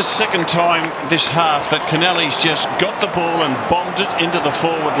 It's the second time this half that Kennelly's just got the ball and bombed it into the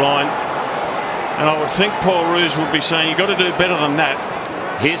forward line. And I would think Paul Roos would be saying, you've got to do better than that.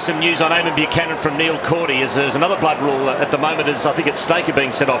 Here's some news on Eamon Buchanan from Neil Cordy. As there's another blood rule at the moment, as I think it's Staker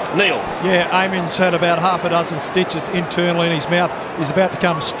being sent off. Neil. Yeah, Eamon's had about half a dozen stitches internally in his mouth. He's about to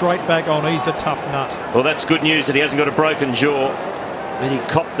come straight back on. He's a tough nut. Well, that's good news that he hasn't got a broken jaw. But he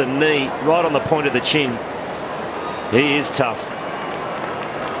copped the knee right on the point of the chin. He is tough.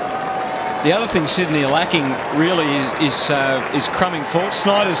 The other thing Sydney are lacking really is crumbing forward.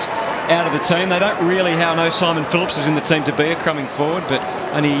 Snyder's out of the team. They don't really know Simon Phillips is in the team to be a crumbing forward, but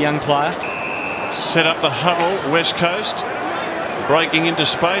only a young player. Set up the huddle, West Coast. Breaking into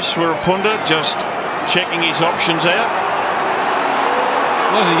space. Wirapunda just checking his options out.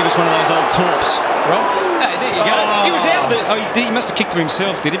 Why doesn't he give us one of those old torps, Rob? Hey, there you go. He was out of the... he must have kicked to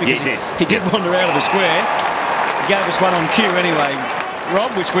himself, did he? Because he did wander out of the square. He gave us one on cue anyway, Rob,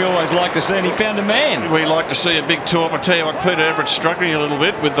 which we always like to see, and he found a man. We like to see a big torp. I tell you what, Peter Everett's struggling a little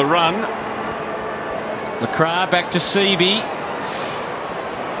bit with the run. LeCras back to Seavey.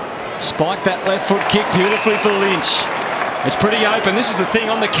 Spiked that left foot kick beautifully for Lynch. It's pretty open. This is the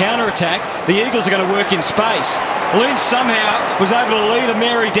thing on the counter-attack. The Eagles are going to work in space. Lynch somehow was able to lead a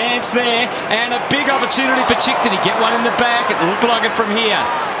merry dance there, and a big opportunity for Chick. Did he get one in the back? It looked like it from here.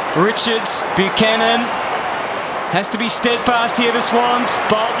 Richards, Buchanan. Has to be steadfast here, the Swans.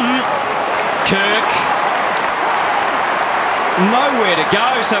 Bolton, Kirk. Nowhere to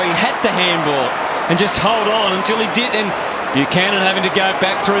go, so he had to handball and just hold on until he did. And Buchanan having to go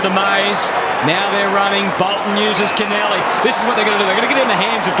back through the maze. Now they're running. Bolton uses Kennelly. This is what they're going to do. They're going to get in the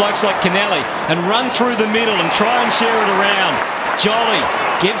hands of blokes like Kennelly and run through the middle and try and share it around. Jolly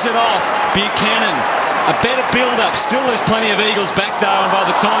gives it off. Buchanan. A better build-up. Still there's plenty of Eagles back though, and by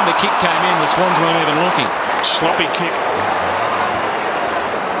the time the kick came in, the Swans weren't even looking. Sloppy kick.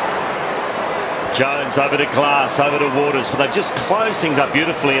 Jones over to Glass, over to Waters, but they've just closed things up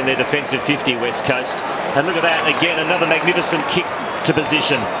beautifully in their defensive 50, West Coast. And look at that, again, another magnificent kick to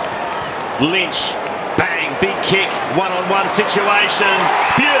position. Lynch, bang, big kick, one-on-one situation.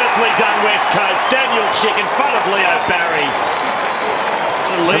 Beautifully done, West Coast. Daniel Chick in front of Leo Barry.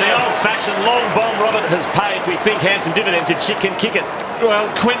 And the old-fashioned long bomb, Robert, has paid, we think, handsome dividends if Chick can kick it. Well,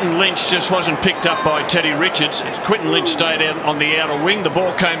 Quinton Lynch just wasn't picked up by Teddy Richards. Quinton Lynch stayed out on the outer wing. The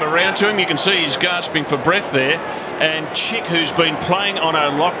ball came around to him. You can see he's gasping for breath there. And Chick, who's been playing on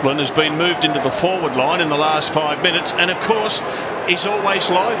O'Loughlin, has been moved into the forward line in the last 5 minutes. And, of course, he's always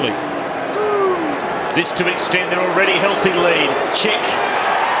lively. This to extend their already healthy lead. Chick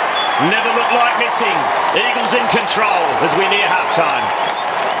never looked like missing. Eagles in control as we near half-time.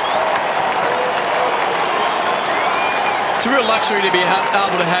 It's a real luxury to be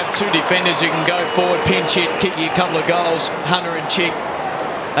able to have two defenders who can go forward, pinch hit, kick you a couple of goals, Hunter and Chick.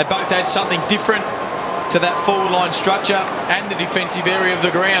 They both had something different to that forward line structure and the defensive area of the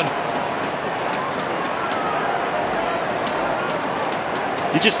ground.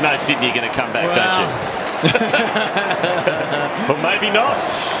 You just know Sydney are going to come back, don't you? But maybe not.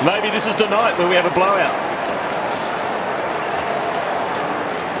 Maybe this is the night where we have a blowout.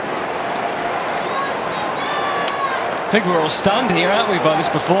 I think we're all stunned here, aren't we, by this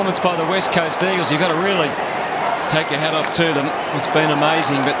performance by the West Coast Eagles. You've got to really take your hat off to them. It's been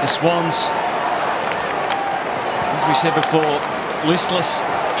amazing, but the Swans, as we said before, listless,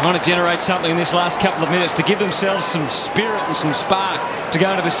 trying to generate something in this last couple of minutes to give themselves some spirit and some spark to go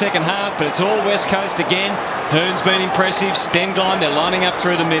into the second half, but it's all West Coast again. Hearn's been impressive. Stenglein, they're lining up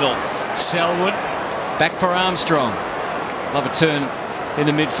through the middle. Selwood, back for Armstrong. Love a turn in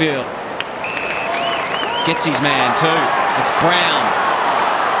the midfield. Gets his man too. It's Brown.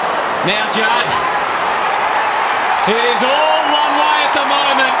 Now Judd. It is all one way at the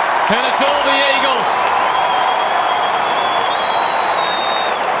moment, and it's all the Eagles.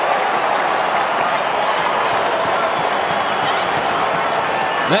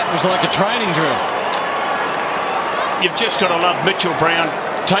 That was like a training drill. You've just got to love Mitchell Brown.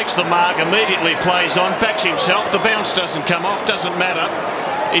 Takes the mark, immediately plays on, backs himself. The bounce doesn't come off, doesn't matter.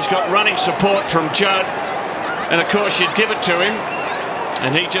 He's got running support from Judd. And of course you'd give it to him,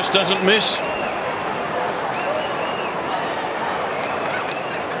 and he just doesn't miss.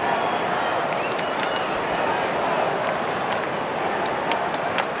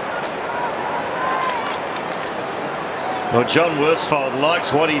 Well, John Worsfold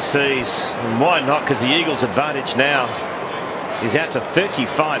likes what he sees. And why not? Because the Eagles' advantage now is out to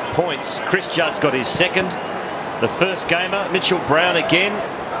 35 points. Chris Judd's got his second. The first gamer, Mitchell Brown again,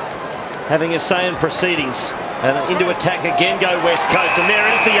 having a say in proceedings. And into attack again go West Coast. And there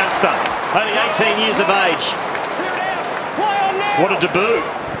is the youngster, only 18 years of age. What a debut.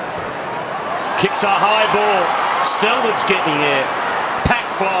 Kicks a high ball. Selwood's getting there. Pack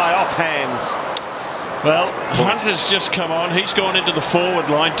fly off hands. Well, Hunter's just come on. He's gone into the forward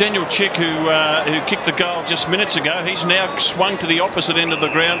line. Daniel Chick, who kicked the goal just minutes ago, he's now swung to the opposite end of the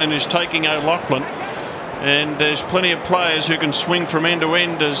ground and is taking O'Loughlin. And there's plenty of players who can swing from end to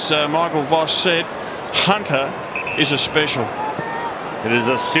end, as Michael Voss said. Hunter is a special. It is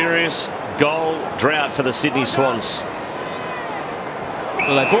a serious goal drought for the Sydney Swans.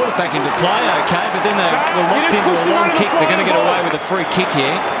 Well, they brought it back into play, okay, but then they were locked into a long kick. They're going to get away with a free kick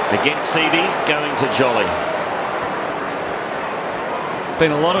here. Against CB, going to Jolly.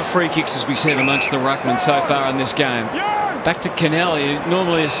 Been a lot of free kicks, as we said, amongst the ruckmen so far in this game. Back to Kennell, who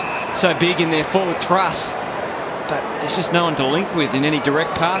normally is so big in their forward thrust, but there's just no one to link with in any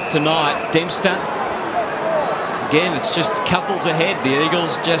direct path tonight. Dempster. Again, it's just couples ahead. The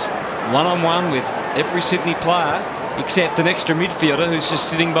Eagles just one-on-one with every Sydney player except an extra midfielder who's just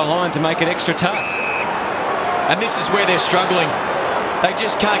sitting behind to make it extra tough. And this is where they're struggling. They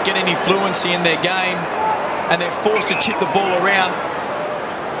just can't get any fluency in their game, and they're forced to chip the ball around.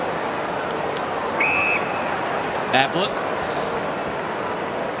 Ablett.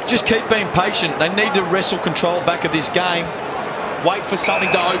 Just keep being patient. They need to wrestle control back of this game. Wait for something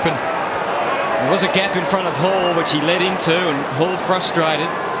to open. There was a gap in front of Hall, which he led into, and Hall frustrated.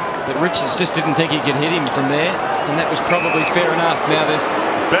 But Richards just didn't think he could hit him from there, and that was probably fair enough. Now there's...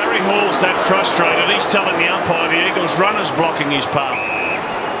 Barry Hall's that frustrated. He's telling the umpire the Eagles runner's blocking his path.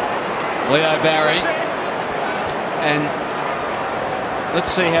 Leo Barry. And let's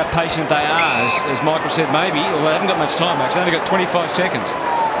see how patient they are. As Michael said, maybe, well, they haven't got much time, actually. They've only got 25 seconds.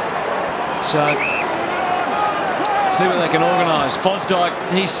 So... see what they can organise. Fosdyke,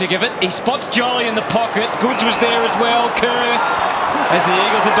 he's sick of it. He spots Jolly in the pocket. Goods was there as well. Kerr, as the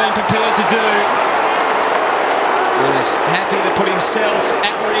Eagles have been prepared to do, was happy to put himself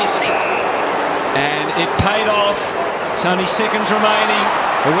at risk. And it paid off. It's only seconds remaining.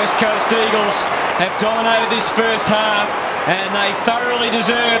 The West Coast Eagles have dominated this first half, and they thoroughly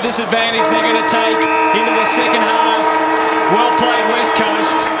deserve this advantage they're going to take into the second half. Well played, West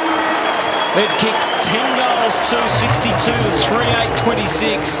Coast. They've kicked 10 goals, 262 to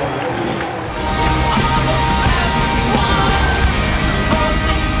 38-26.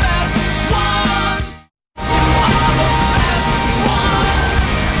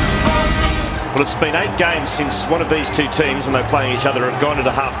 Well, it's been 8 games since one of these two teams, when they're playing each other, have gone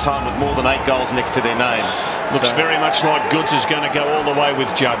into half-time with more than 8 goals next to their name. Looks very much like Goods is going to go all the way with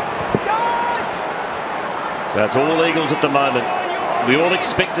Judd. So it's all Eagles at the moment. We all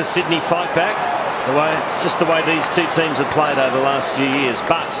expect a Sydney fight back. It's just the way these two teams have played over the last few years.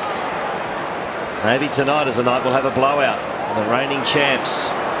 But maybe tonight is a night we'll have a blowout. The reigning champs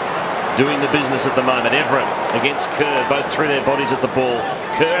doing the business at the moment. Everett against Kerr, both threw their bodies at the ball.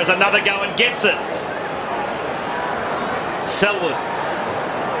 Kerr has another go and gets it. Selwood.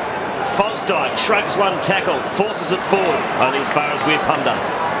 Fosdyke shrugs one tackle, forces it forward, only as far as Weirpunda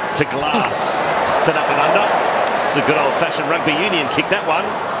to Glass. Set up and under. It's a good old-fashioned rugby union kick, that one.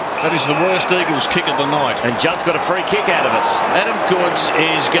 That is the worst Eagles kick of the night. And Judd's got a free kick out of it. Adam Goods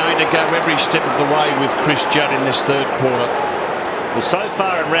is going to go every step of the way with Chris Judd in this third quarter. Well, so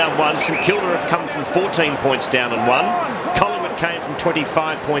far in round one, St Kilda have come from 14 points down and won. Collingwood came from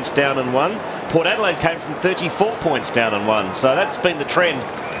 25 points down and won. Port Adelaide came from 34 points down and won. So that's been the trend.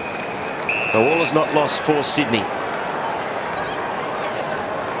 So all is not lost for Sydney.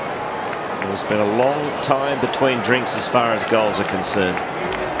 There's been a long time between drinks as far as goals are concerned.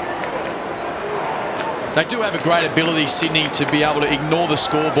 They do have a great ability, Sydney, to be able to ignore the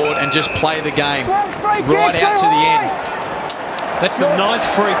scoreboard and just play the game right out to the end. That's the 9th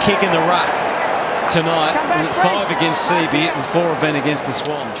free kick in the ruck tonight. 5 against CB and 4 have been against the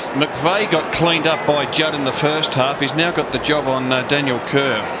Swans. McVeigh got cleaned up by Judd in the first half. He's now got the job on Daniel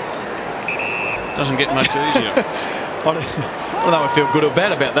Kerr. Doesn't get much easier. I don't know if I feel good or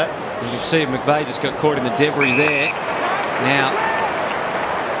bad about that. You can see McVeigh just got caught in the debris there. Now,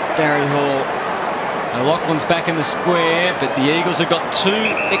 Barry Hall. Lachlan's back in the square, but the Eagles have got 2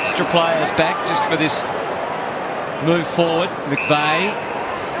 extra players back just for this move forward. McVeigh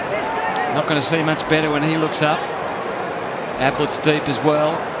not going to see much better when he looks up. Ablett's deep as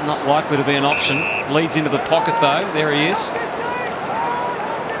well, not likely to be an option. Leads into the pocket though. There he is.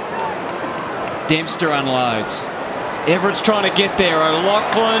 Dempster unloads. Everett's trying to get there.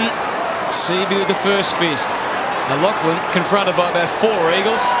 O'Loughlin, Seavey with the first fist. O'Loughlin confronted by about 4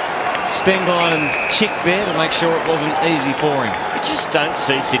 Eagles. Stenglein and Chick there to make sure it wasn't easy for him. You just don't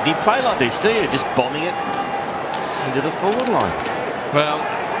see Sydney play like this, do you? Just bombing it into the forward line. Well,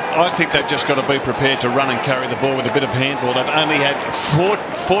 I think they've just got to be prepared to run and carry the ball with a bit of handball. They've only had 40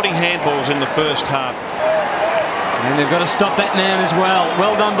 handballs in the first half. And they've got to stop that man as well.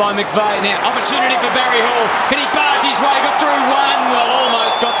 Well done by McVeigh. Now, opportunity for Barry Hall. Can he barge his way? Got through 1. Well,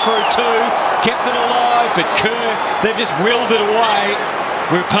 almost got through 2. Kept it alive, but Kerr, they've just willed it away.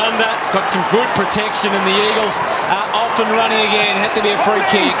 Weirpunda got some good protection, and the Eagles are off and running again. Had to be a free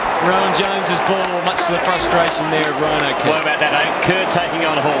kick. Rowan Jones's ball, much to the frustration there of Ryan O'Keefe. What about that, Kerr taking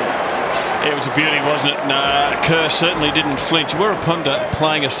on Hall? It was a beauty, wasn't it? No, Kerr certainly didn't flinch. Weirpunda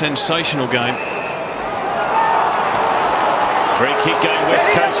playing a sensational game. Free kick going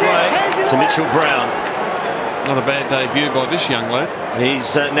West Coast way to Mitchell Brown. Not a bad debut by this young lad.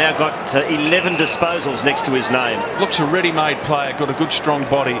 He's now got 11 disposals next to his name. Looks a ready-made player, got a good strong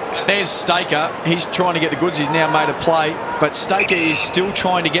body. There's Staker. He's trying to get the goods. He's now made a play, but Staker is still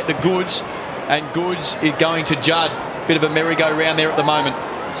trying to get the goods, and Goods is going to Judd. Bit of a merry-go-round there at the moment.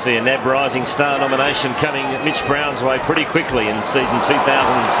 See a NAB Rising Star nomination coming Mitch Brown's way pretty quickly in season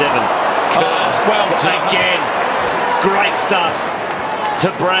 2007. Well done. Again, great stuff to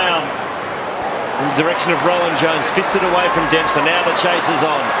Brown. In the direction of Rowan Jones, fisted away from Dempster. Now the chase is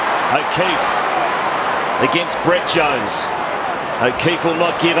on. O'Keefe against Brett Jones. O'Keefe will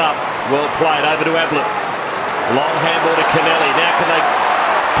not give up. Well played over to Ablett. Long handball to Kennelly. Now can they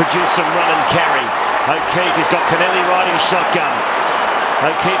produce some run and carry? O'Keefe has got Kennelly riding shotgun.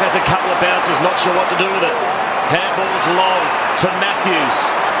 O'Keefe has a couple of bounces, not sure what to do with it. Handball's long to Matthews.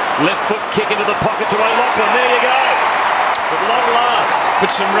 Left foot kick into the pocket to O'Loughlin. There you go. At long last.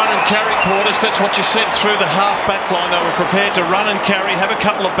 But some run and carry quarters. That's what you said through the half-back line. They were prepared to run and carry, have a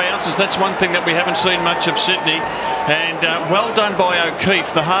couple of bounces. That's one thing that we haven't seen much of Sydney. And well done by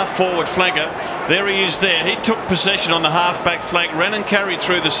O'Keefe, the half-forward flanker. There he is there. He took possession on the half-back flank, ran and carried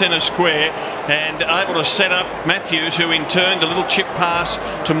through the centre square, and able to set up Matthews, who in turn, a little chip pass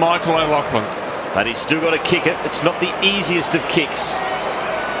to Michael O'Loughlin. But he's still got to kick it. It's not the easiest of kicks.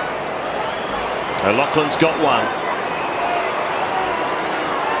 O'Loughlin's got one.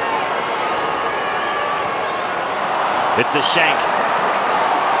 It's a shank.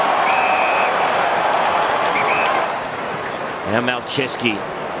 Now Malcheski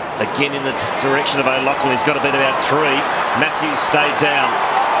again in the direction of O'Loughlin. He's got to beat about 3. Matthews stayed down.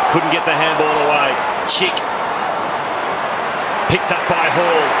 Couldn't get the handball away. Chick picked up by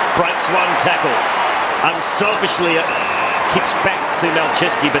Hall. Breaks one tackle. Unselfishly kicks back to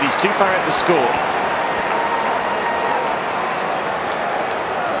Malcheski, but he's too far out to score.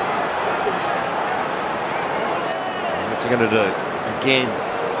 What's he going to do? Again,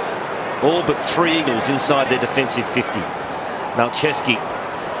 all but 3 Eagles inside their defensive 50. Malcheski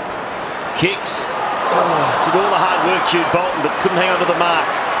kicks. Oh, did all the hard work, Jude Bolton, but couldn't hang on to the mark.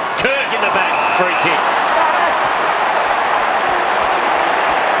 Kirk in the back, free kick.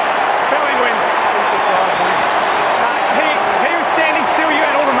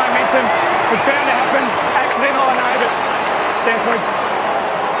 momentum. It was bound to happen. Accidental, I know, but stand through.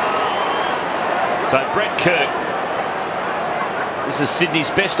 So Brett Kirk, this is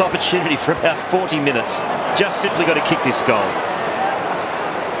Sydney's best opportunity for about 40 minutes. Just simply got to kick this goal.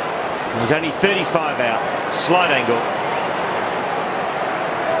 He's only 35 out, slight angle.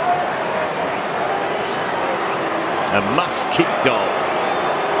 A must-kick goal.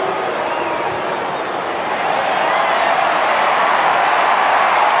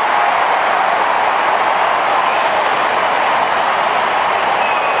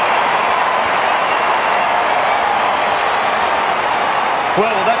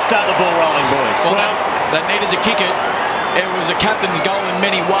 Well, will that start the ball rolling, boys? Well, they needed to kick it. It was a captain's goal in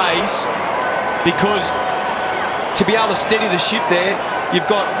many ways, because to be able to steady the ship there, you've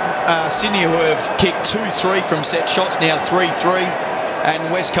got Sydney who have kicked 2-3 from set shots, now 3-3,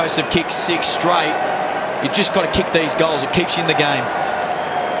 and West Coast have kicked 6 straight. You've just got to kick these goals. It keeps you in the game.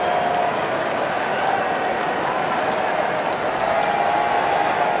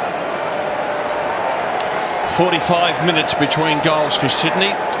 "45 minutes between goals for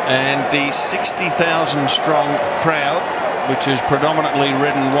Sydney, and the 60,000 strong crowd, which is predominantly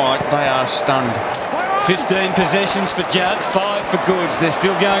red and white, they are stunned." 15 possessions for Judd, 5 for Goods. They're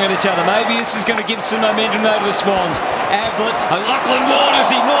still going at each other. Maybe this is going to give some momentum though to the Swans. Ablett, Lachlan Waters,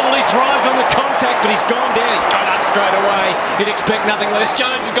 he normally thrives on the contact, but he's gone down. He's gone up straight away. You'd expect nothing less.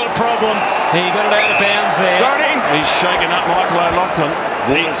 Jones has got a problem. He got it out of bounds there. He's shaken up Michael O'Loughlin.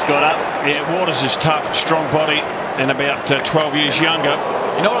 Waters got up. Yeah, Waters is tough, strong body, and about 12 years younger.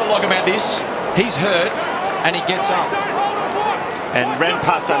 You know what I like about this? He's hurt, and he gets up. And ran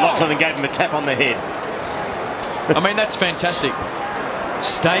past O'Loughlin and gave him a tap on the head. I mean, that's fantastic.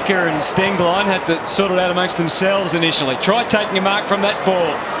 Staker and Stengline had to sort it out amongst themselves initially. Tried taking a mark from that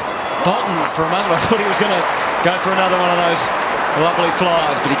ball. Bolton, for a moment, I thought he was going to go for another one of those lovely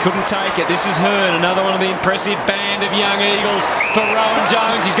flies, but he couldn't take it. This is Hearn, another one of the impressive band of young Eagles for Rowan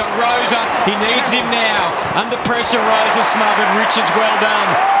Jones. He's got Rosa. He needs him now. Under pressure, Rosa smothered. Richards, well done.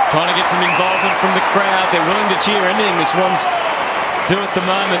 Trying to get some involvement from the crowd. They're willing to cheer anything the Swans do at the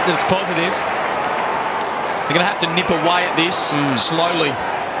moment that's positive. They're going to have to nip away at this slowly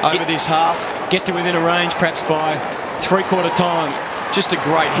over this half. Get to within a range, perhaps by three-quarter time. Just a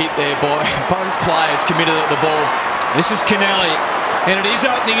great hit there by both players committed at the ball. This is Kennelly, and it is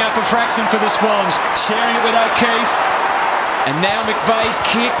opening up a fraction for the Swans, sharing it with O'Keefe. And now McVeigh's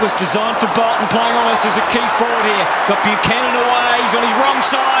kick was designed for Bolton, playing almost as a key forward here. Got Buchanan away, he's on his wrong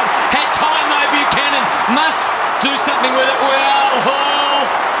side. Had time though, Buchanan must do something with it. Well, Hall,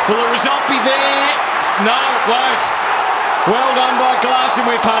 will the result be there? No, it won't. Well done by Glass and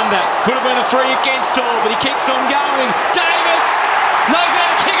Wipunda. Could have been a free against all, but he keeps on going. Davis knows how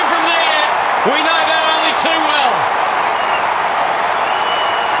to kick him from there. We know that only too well.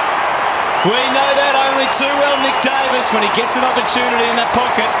 We know that only too well, Nick Davis, when he gets an opportunity in that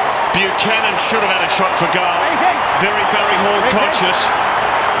pocket. Buchanan should have had a shot for goal. Very Barry Hall conscious.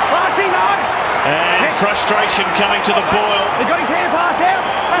 And frustration coming to the boil. He got his hand pass out.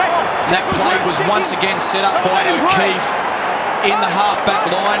 That play was once again set up by O'Keefe in the half-back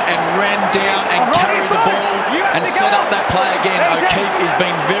line and ran down and carried the ball and set up that play again. O'Keefe has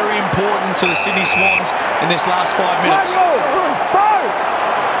been very important to the Sydney Swans in this last 5 minutes.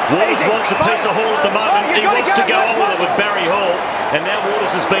 Waters wants a piece of Hall at the moment. He wants to go on with it with Barry Hall. And now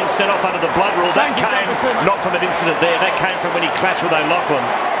Waters has been sent off under the blood rule. That came not from an incident there. That came from when he clashed with O'Loughlin.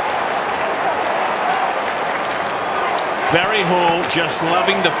 Barry Hall just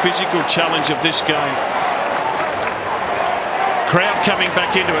loving the physical challenge of this game. Crowd coming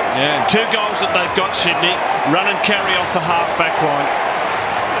back into it. Yeah. 2 goals that they've got, Sydney. Run and carry off the half-back line.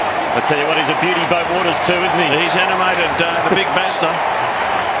 I tell you what, he's a beauty, Bo Waters too, isn't he? He's animated, the big bastard.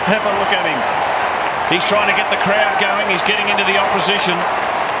 Have a look at him. He's trying to get the crowd going. He's getting into the opposition.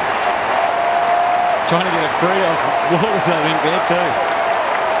 Trying to get a free off Waters, I think, there too.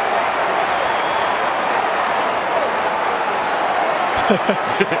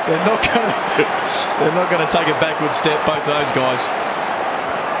 They're not going to take a backward step, both those guys.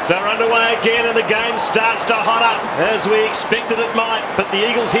 So we're underway again, and the game starts to hot up as we expected it might. But the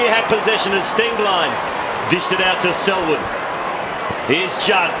Eagles here have possession as Stengline dished it out to Selwood. Here's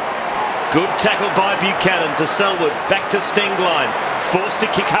Judd. Good tackle by Buchanan to Selwood. Back to Stengline. Forced to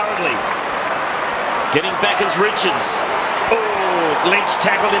kick hurriedly. Getting back is Richards. Lynch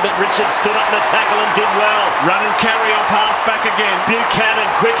tackled him, but Richards stood up in the tackle and did well. Run and carry off half back again. Buchanan,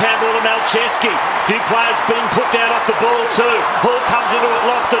 quick handball to Malcheski. Few players being put down off the ball too. Hall comes into it,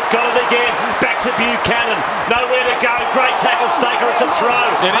 lost it, got it again. Back to Buchanan. Nowhere to go. Great tackle, Staker. It's a throw.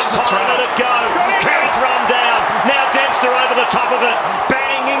 It is a throw. Let it go. Kerr's run down. Now Dempster over the top of it.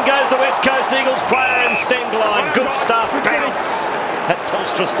 Bang. Bang, in goes the West Coast Eagles player in Stengline. Good stuff, bounce at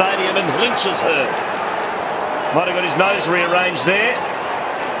Telstra Stadium, and Lynch is hurt. Might have got his nose rearranged there.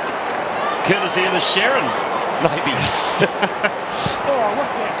 Courtesy of the Sharon, maybe. Oh,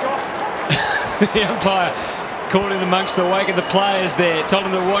 what's that, Josh? The umpire called in amongst the wake of the players there, told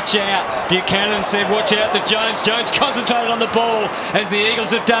him to watch out. Buchanan said watch out to Jones. Jones concentrated on the ball, as the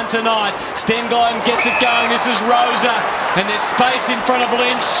Eagles have done tonight. Stengline gets it going. This is Rosa, and there's space in front of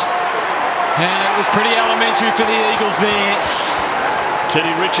Lynch, and it was pretty elementary for the Eagles there.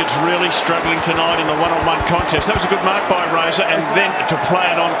 Teddy Richards really struggling tonight in the one-on-one contest. That was a good mark by Rosa, and then to play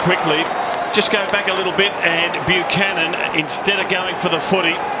it on quickly. Just go back a little bit, and Buchanan, instead of going for the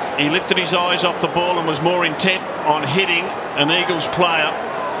footy, he lifted his eyes off the ball and was more intent on hitting an Eagles player.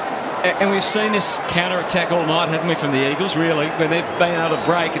 And we've seen this counter-attack all night, haven't we, from the Eagles, really? When they've been able to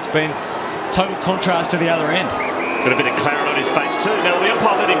break, it's been total contrast to the other end. Got a bit of claret on his face too. Now, the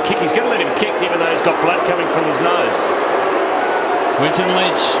umpire let him kick. He's going to let him kick, even though he's got blood coming from his nose. Quinton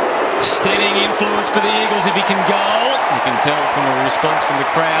Lynch, steadying influence for the Eagles if he can goal. You can tell from the response from the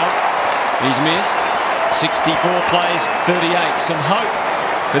crowd. He's missed. 64 plays, 38. Some hope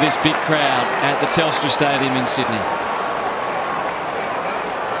for this big crowd at the Telstra Stadium in Sydney.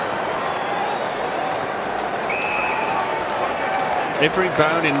 Every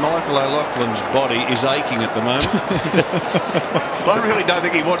bone in Michael O'Loughlin's body is aching at the moment. I really don't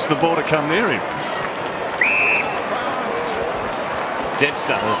think he wants the ball to come near him.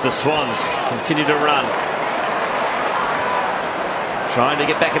 Dempster as the Swans continue to run. Trying to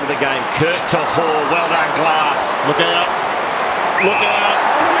get back into the game. Kirk to Hall. Well done, Glass. Look out. Look out.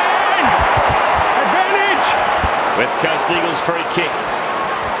 Advantage! West Coast Eagles free kick.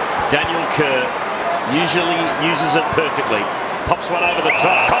 Daniel Kerr usually uses it perfectly. Pops one over the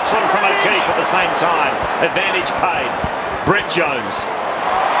top. Pops one from O'Keefe at the same time. Advantage paid. Brett Jones.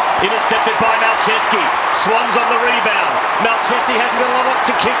 Intercepted by Malcheski. Swans on the rebound. Malcheski hasn't got a lot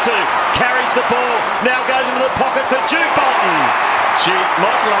to kick to. Carries the ball. Now goes into the pocket for Jude Bolton. Gee,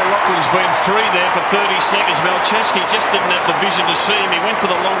 Michael O'Loughlin's been free there for 30 seconds. Malcheski just didn't have the vision to see him. He went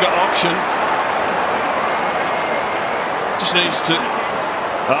for the longer option. Just needs to...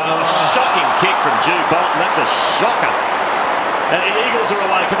 Shocking kick from Jude Bolton. That's a shocker. And the Eagles are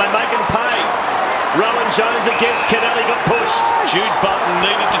away. Can they make him pay? Rowan Jones against Kennelly got pushed. Jude Bolton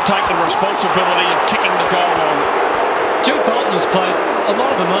needed to take the responsibility of kicking the goal on. Jude Bolton has played a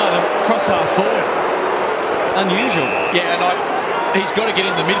lot of the night across half forward. Unusual. Yeah, and he's got to get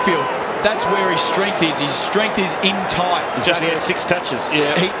in the midfield. That's where his strength is. His strength is in tight. He's only had 6 touches.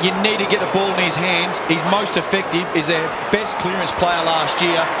 Yeah. You need to get the ball in his hands. He's most effective. Is their best clearance player last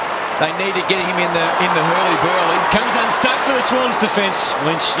year. They need to get him in the hurly-burly. Comes unstuck for the Swans defence.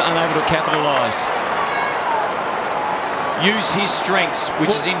 Lynch unable to capitalise. Use his strengths, which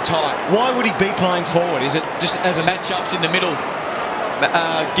is in tight. Why would he be playing forward? Is it just as a matchups in the middle?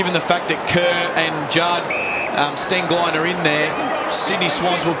 Given the fact that Kerr and Judd, Stengline are in there, Sydney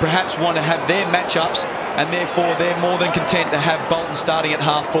Swans will perhaps want to have their matchups, and therefore they're more than content to have Bolton starting at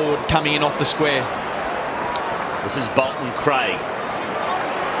half forward, coming in off the square. This is Bolton Craig.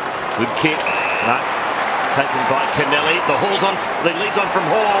 Good kick. Taken by Kennelly. The lead's on from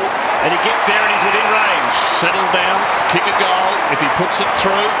Hall, and he gets there and he's within range. Settle down, kick a goal. If he puts it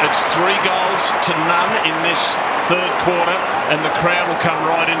through, it's 3 goals to none in this third quarter, and the crowd will come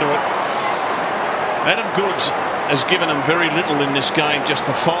right into it. Adam Goods has given them very little in this game, just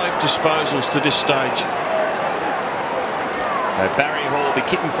the 5 disposals to this stage. So Barry Hall will be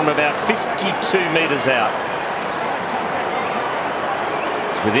kicking from about 52 metres out.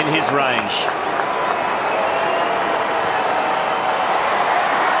 It's within his range.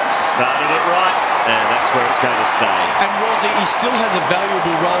 Started it right, and that's where it's going to stay. And Rozzy, he still has a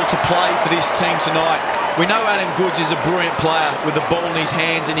valuable role to play for this team tonight. We know Adam Goods is a brilliant player with the ball in his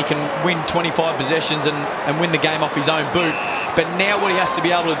hands, and he can win 25 possessions and win the game off his own boot. But now what he has to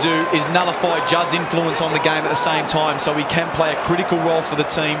be able to do is nullify Judd's influence on the game at the same time, so he can play a critical role for the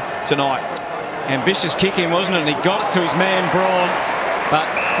team tonight. ambitious kicking, wasn't it? And he got it to his man Braun. But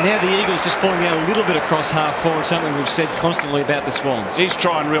now the Eagles just falling out a little bit across half forward, something we've said constantly about the Swans. He's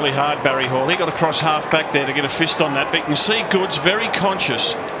trying really hard, Barry Hall. He got across half back there to get a fist on that. But you can see Goods very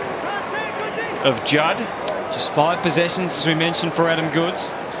conscious of Judd. Just 5 possessions, as we mentioned, for Adam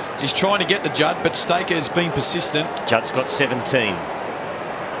Goods. He's trying to get the Judd, but Staker has been persistent. Judd's got 17.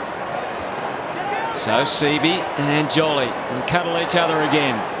 So Seaby and Jolly will cuddle each other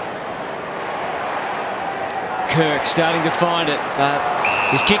again. Kirk starting to find it, but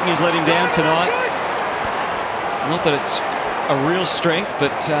his kicking has let him down tonight. Not that it's a real strength,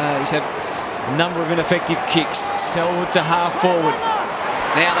 but he's had a number of ineffective kicks. Selwood to half forward.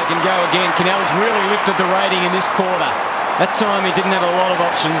 Now they can go again. Cannell's really lifted the rating in this quarter. That time he didn't have a lot of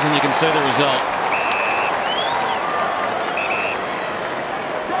options, and you can see the result.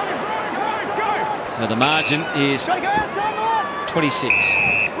 So the margin is 26.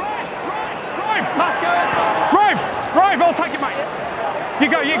 Rove, I'll take it, mate. You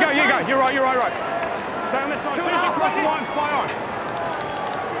go. You're right. Stay on that side. As soon as you cross the lines, play on.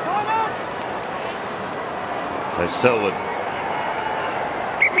 So Selwood.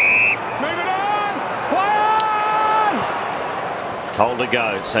 Move it on. Play on. It's told to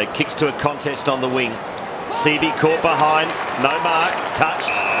go. So kicks to a contest on the wing. CB caught behind. No mark. Touched.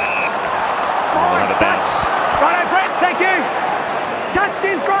 We'll have a bounce. Righto, Brett. Thank you. Touched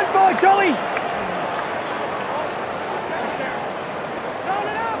in front by Jolly.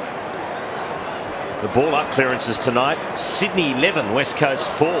 The ball up clearances tonight. Sydney 11, West Coast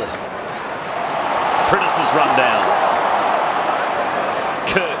 4. Prentice's run down.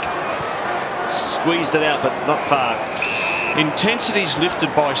 Kirk squeezed it out, but not far. Intensity's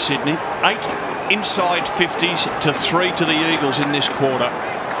lifted by Sydney. 8 inside 50s to 3 to the Eagles in this quarter.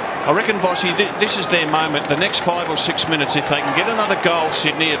 I reckon, Bossy, this is their moment. The next 5 or 6 minutes, if they can get another goal,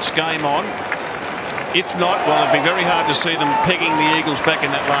 Sydney, it's game on. If not, well, it'd be very hard to see them pegging the Eagles back in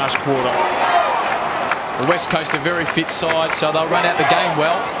that last quarter. The West Coast are a very fit side, so they'll run out the game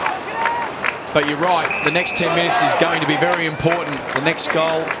well. But you're right, the next 10 minutes is going to be very important. The next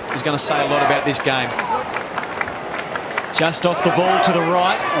goal is going to say a lot about this game. Just off the ball to the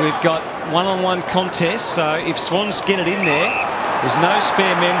right, we've got one-on-one contest. So if Swans get it in there, there's no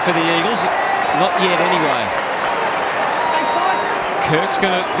spare men for the Eagles. Not yet anyway. Kirk's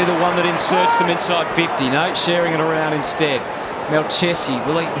going to be the one that inserts them inside 50. No, sharing it around instead. Melchesi,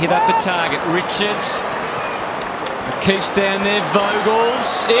 will he hit up a target? Richards. Keeps down there.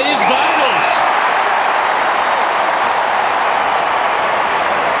 Vogels. It is Vogels.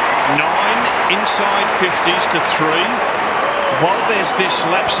 9 inside 50s to 3. While there's this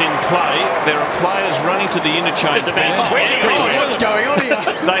lapse in play, there are players running to the interchange bench. What's going on here?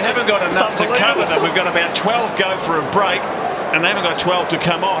 They haven't got enough to cover them. We've got about 12 go for a break, and they haven't got 12 to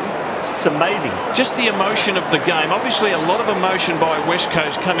come on. It's amazing. Just the emotion of the game. Obviously, a lot of emotion by West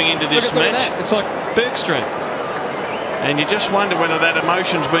Coast coming into this match. It's like Bergstrom. And you just wonder whether that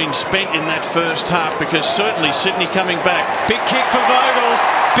emotion's been spent in that first half, because certainly Sydney coming back. Big kick for Vogels.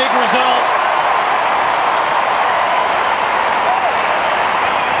 Big result.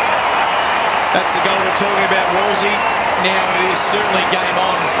 That's the goal we're talking about, Wolsey. Now it is certainly game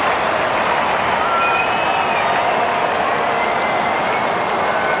on.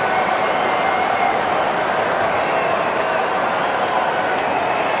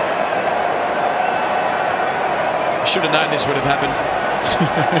 Should have known this would have happened.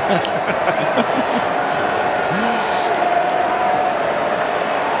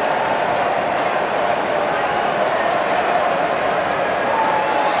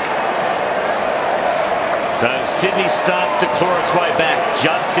 So Sydney starts to claw its way back.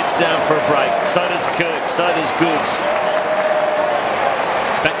 Judd sits down for a break. So does Kirk. So does Goods.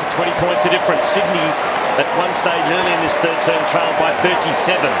 It's back to 20 points of difference. Sydney at one stage early in this third term trailed by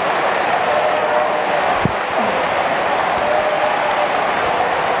 37.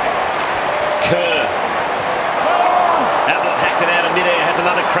 Kerr. Ablett hacked it out of midair, has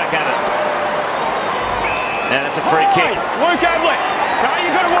another crack at it. And it's a free kick. Luke Ablett. No,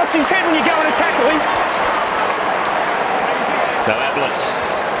 you've got to watch his head when you go and tackle him. So Ablett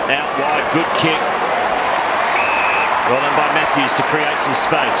out wide, good kick. Well done by Matthews to create some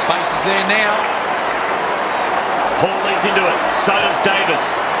space. Space is there now. Hall leads into it. So does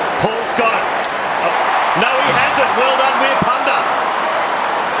Davis. Hall's got it. Oh, no, he hasn't. Well done, Weirpunda.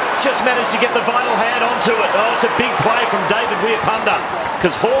 Just managed to get the vital hand onto it. Oh, it's a big play from David Weirpunda,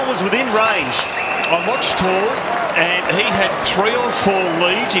 because Hall was within range. I watched Hall, and he had 3 or 4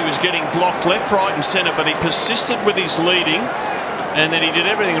 leads. He was getting blocked left, right and centre, but he persisted with his leading, and then he did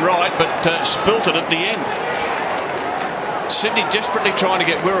everything right, but spilt it at the end. Sydney desperately trying to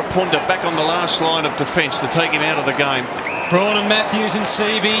get Weirpunda back on the last line of defence to take him out of the game. Braun and Matthews and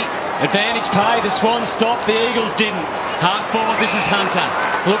Seavey. Advantage play. The Swans stopped. The Eagles didn't. Half forward. This is Hunter.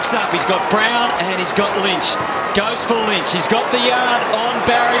 Looks up. He's got Brown and he's got Lynch. Goes for Lynch. He's got the yard on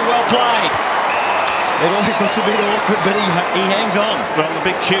Barry. Well played. It always looks a bit awkward, but he hangs on. Well, the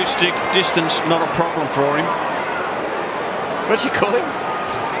big Q stick distance, not a problem for him. What'd you call him?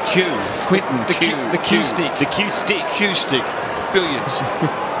 Q. Quinton. The Q stick. The Q stick. Q stick. Billions.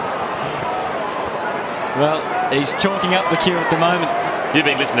 Well, he's chalking up the queue at the moment. You've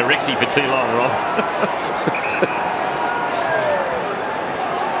been listening to Rexy for too long, Rob.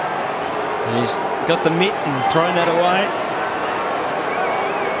 He's got the mitt and thrown that away.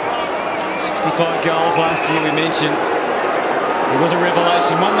 65 goals last year, we mentioned. It was a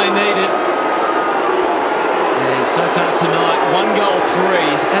revelation, one they needed. And so far tonight, 1 goal, 3.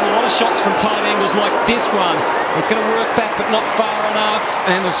 He's had a lot of shots from tight angles like this one. He's going to work back, but not far enough.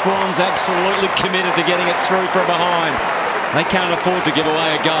 And the Swans absolutely committed to getting it through from behind. They can't afford to give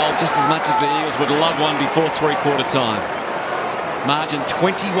away a goal just as much as the Eagles would love one before three-quarter time. Margin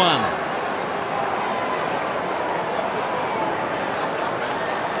 21.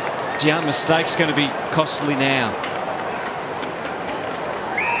 Gee, aren't mistakes going to be costly now?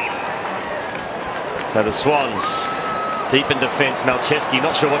 So the Swans, deep in defence. Malcheski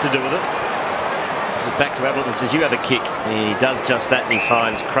not sure what to do with it. This is back to Ablett and says, you have a kick. He does just that, and he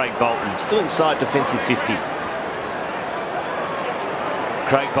finds Craig Bolton. Still inside defensive 50.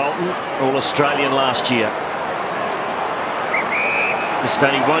 Craig Bolton, All-Australian last year. Missed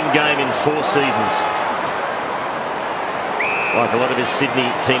only 1 game in 4 seasons. Like a lot of his Sydney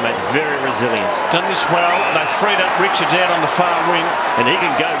teammates, very resilient. Done this well. They've freed up Richards out on the far wing. And he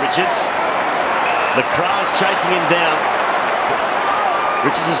can go, Richards. Lacra's chasing him down.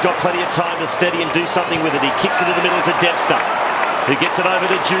 Richards has got plenty of time to steady and do something with it. He kicks it in the middle to Dempster, who gets it over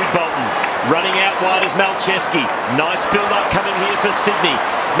to Jude Bolton. Running out wide is Malcheski. Nice build-up coming here for Sydney.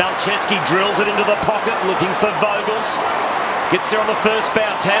 Malcheski drills it into the pocket, looking for Vogels. Gets there on the first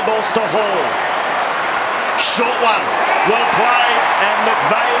bounce. Handballs to Hall. Short one. Well played. And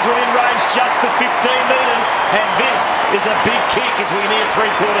McVeigh is within range just to 15 metres. And this is a big kick as we near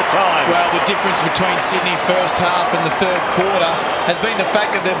three-quarter time. Well, the difference between Sydney first half and the third quarter has been the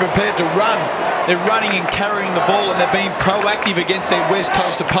fact that they're prepared to run. They're running and carrying the ball, and they're being proactive against their West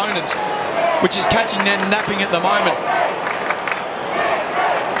Coast opponents, which is catching them napping at the moment.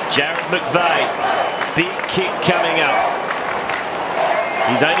 Jared McVeigh. Big kick coming up.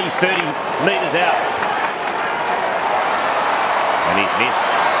 He's only 30 metres out. And he's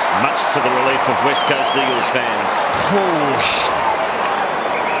missed, much to the relief of West Coast Eagles fans.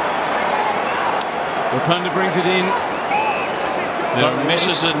 Wakanda brings it in. There are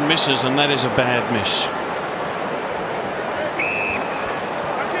misses and misses, and that is a bad miss.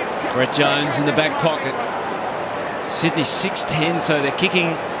 Brett Jones in the back pocket. Sydney 6-10, so their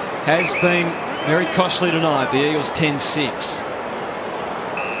kicking has been very costly tonight. The Eagles 10-6.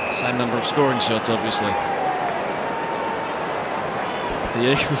 Same number of scoring shots, obviously.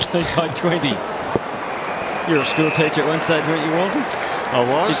 The Eagles lead by 20. You're a school teacher at one stage, weren't you, Walsall? I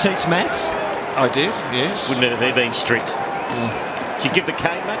was. Did you teach maths? I did, yes. Wouldn't it have been strict? Did you give the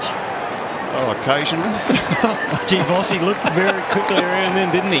cane much? Oh, occasionally. Gee, Vossi looked very quickly around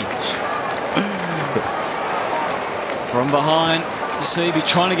then, didn't he? From behind, Seaby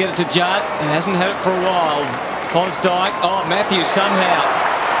trying to get it to Judd. He hasn't had it for a while. Fosdyke. Oh, Matthews somehow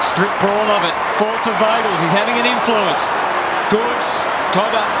stripped Braun of it. Force of Vogels. He's having an influence. Goods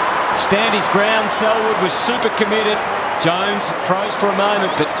tried to stand his ground. Selwood was super committed. Jones froze for a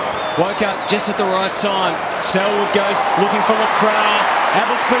moment, but woke up just at the right time. Selwood goes looking for Lacra.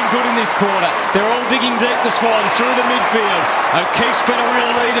 Abbott's been good in this quarter. They're all digging deep, the Swans, through the midfield. O'Keefe's been a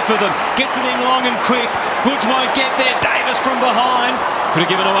real leader for them. Gets it in long and quick. Goods won't get there. Davis from behind. Could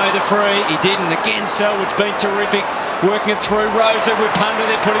have given away the free. He didn't. Again, Selwood's been terrific. Working it through. Rosa with Punda.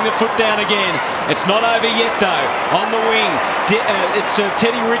 They're putting the foot down again. It's not over yet, though. On the wing, it's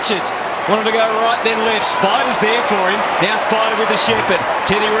Teddy Richards. Wanted to go right, then left. Spider's there for him. Now Spider with the shepherd.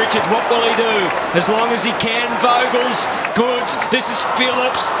 Teddy Richards, what will he do? As long as he can. Vogels, Goods. This is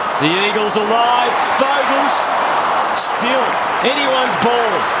Phillips. The Eagles alive. Vogels. Still anyone's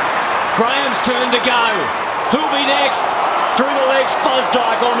ball. Graham's turn to go. Who'll be next? Through the legs,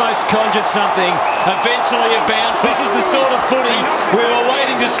 Fosdyke almost conjured something. Eventually a bounce. This is the sort of footy we were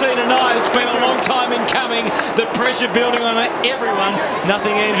waiting to see tonight. It's been a long time in coming. The pressure building on everyone.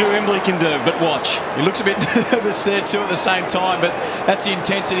 Nothing Andrew Embley can do, but watch. He looks a bit nervous there too at the same time, but that's the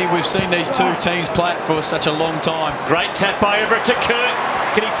intensity we've seen these two teams play it for such a long time. Great tap by Everett to Kirk.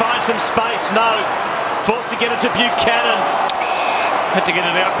 Can he find some space? No. Forced to get it to Buchanan. Had to get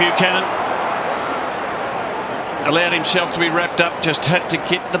it out, Buchanan. Allowed himself to be wrapped up, just had to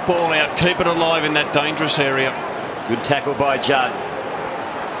get the ball out, keep it alive in that dangerous area. Good tackle by Judd.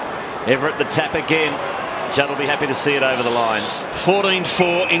 Everett the tap again. Judd will be happy to see it over the line.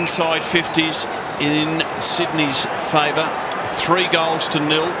 14-4 inside 50s in Sydney's favour.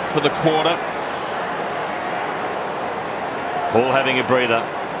 3-0 for the quarter. Hall having a breather.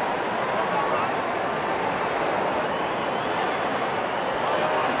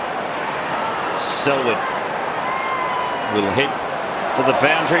 Selwood will hit for the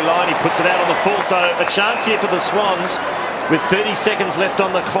boundary line. He puts it out on the full, so a chance here for the Swans with 30 seconds left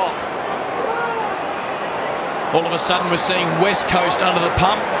on the clock. All of a sudden we're seeing West Coast under the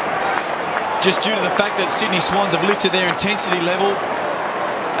pump. just due to the fact that Sydney Swans have lifted their intensity level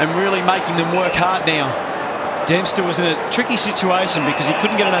and really making them work hard now. Dempster was in a tricky situation because he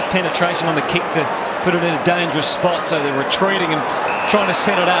couldn't get enough penetration on the kick to put it in a dangerous spot, so they're retreating and trying to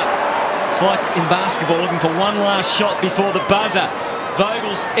set it up. It's like in basketball, looking for one last shot before the buzzer.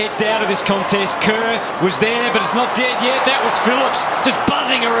 Vogel's edged out of this contest. Kerr was there, but it's not dead yet. That was Phillips just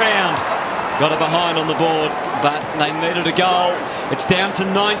buzzing around. Got it behind on the board, but they needed a goal. It's down to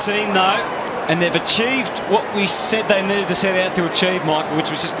 19 though, and they've achieved what we said they needed to set out to achieve, Michael, which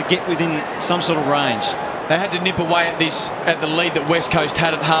was just to get within some sort of range. They had to nip away at the lead that West Coast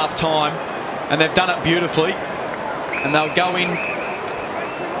had at half time, and they've done it beautifully. And they'll go in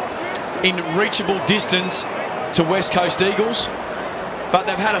reachable distance to West Coast Eagles, but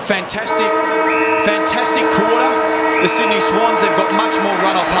they've had a fantastic quarter. The Sydney Swans, they've got much more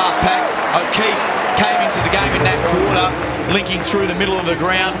run off half pack. O'Keefe came into the game in that quarter, linking through the middle of the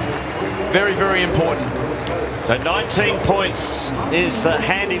ground. Very, very important. So 19 points is the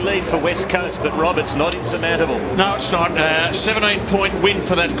handy lead for West Coast, but Rob, it's not insurmountable. No, it's not. 17-point win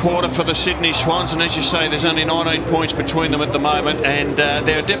for that quarter for the Sydney Swans, and as you say, there's only 19 points between them at the moment, and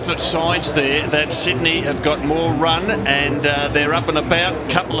there are definite signs there that Sydney have got more run, and they're up and about.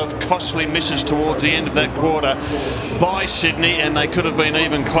 A couple of costly misses towards the end of that quarter by Sydney, and they could have been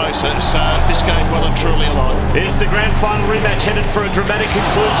even closer, so this game well and truly alive. Here's the grand final rematch headed for a dramatic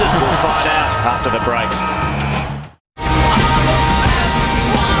conclusion. We'll find out after the break.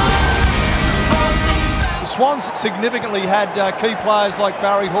 Swans significantly had key players like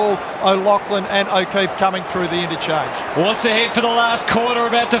Barry Hall, O'Loughlin and O'Keefe coming through the interchange. What's ahead for the last quarter?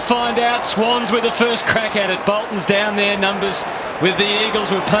 About to find out. Swans with the first crack at it. Bolton's down there, numbers with the Eagles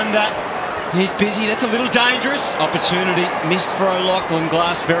with Punda. He's busy. That's a little dangerous. Opportunity missed for O'Loughlin.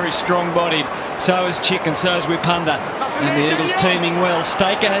 Glass very strong-bodied. So is Chick and so is Wipunda. And the Eagles teaming well.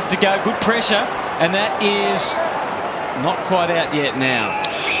 Staker has to go. Good pressure. And that is not quite out yet now.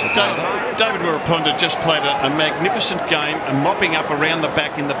 David Wipunda just played a magnificent game, mopping up around the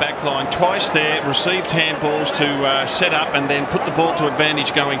back in the back line. Twice there, received handballs to set up and then put the ball to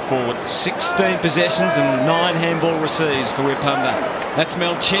advantage going forward. 16 possessions and 9 handball receives for Wipunda. That's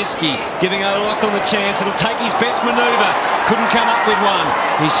Melcheski giving O'Loughlin the chance. It'll take his best manoeuvre. Couldn't come up with one.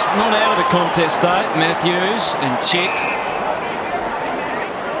 He's not out of the contest though. Matthews and Chick.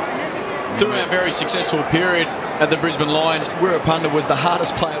 Through our very successful period at the Brisbane Lions, Wipunda was the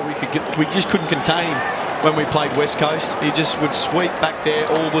hardest player we just couldn't contain him when we played West Coast. He just would sweep back there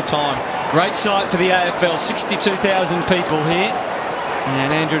all the time. Great sight for the AFL. 62,000 people here.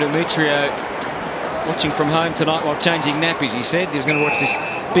 And Andrew Demetrio watching from home tonight while changing nappies. He said he was going to watch this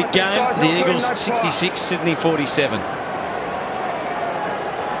big game. The Eagles 66, Sydney 47.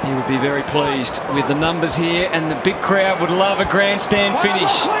 He would be very pleased with the numbers here, and the big crowd would love a grandstand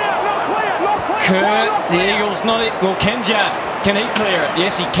finish. Kerr, the Eagles not it. Well, can he clear it?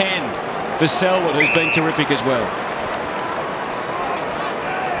 Yes, he can. For Selwood, who's been terrific as well.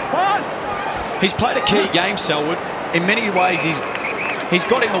 He's played a key game, Selwood. In many ways, he's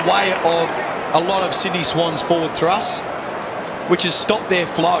got in the way of a lot of Sydney Swans forward thrusts, which has stopped their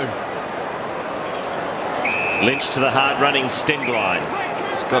flow. Lynch to the hard-running Stengline.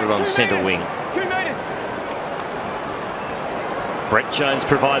 He's got it on centre wing. Brett Jones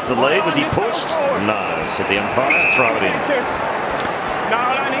provides a lead. Was he pushed? No, said the umpire. Throw it in. No,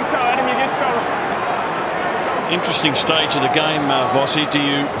 I don't think so, Adam. You just got it. Interesting stage of the game, Vossi. Do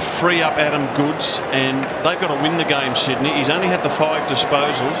you free up Adam Goods? And they've got to win the game, Sydney. He's only had the 5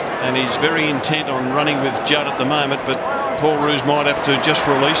 disposals, and he's very intent on running with Judd at the moment, but Paul Roos might have to just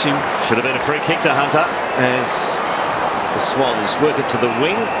release him. Should have been a free kick to Hunter as the Swans work it to the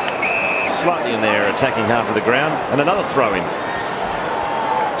wing. Slightly in there, attacking half of the ground, and another throw-in.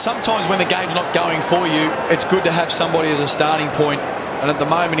 Sometimes when the game's not going for you, it's good to have somebody as a starting point, and at the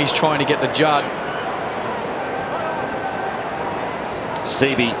moment he's trying to get the Judd.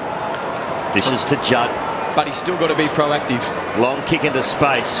 Seaby dishes to Judd, but he's still got to be proactive. Long kick into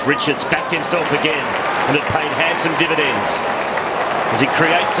space. Richards backed himself again, and it paid handsome dividends as he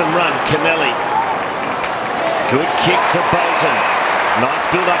creates some run. Kennelly, good kick to Bolton. Nice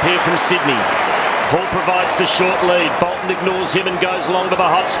build up here from Sydney. Hall provides the short lead. Bolton ignores him and goes long to the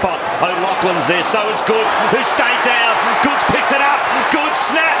hot spot. O'Loughlin's there, so is Goods, who stayed down. Goods picks it up. Goods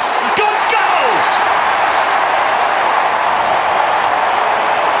snaps. Goods goes!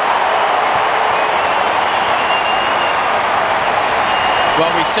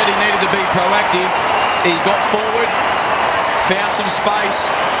 Well, we said he needed to be proactive. He got forward, found some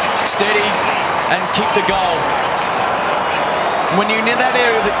space, steadied, and kicked the goal. When you're near that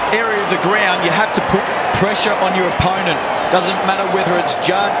area of the ground, you have to put pressure on your opponent. Doesn't matter whether it's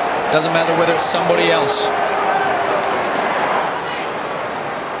Judd Doesn't matter whether it's somebody else.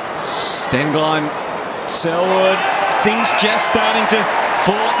 Stenglein, Selwood, things just starting to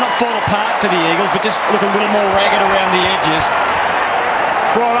not fall apart for the Eagles, but just look a little more ragged around the edges.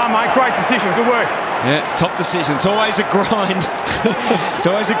 Well done, mate. Great decision. Good work. Yeah, top decision. It's always a grind. It's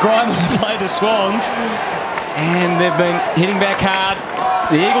always a grind when you play the Swans. And they've been hitting back hard.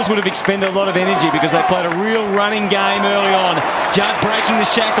 The Eagles would have expended a lot of energy because they played a real running game early on. Judd breaking the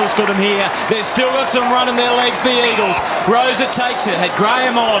shackles for them here. They've still got some run in their legs, the Eagles. Rosa takes it, had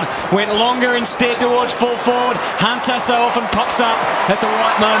Graham on, went longer instead towards full forward. Hunter so often pops up at the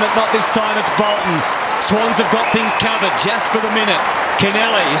right moment. Not this time, it's Bolton. Swans have got things covered just for the minute.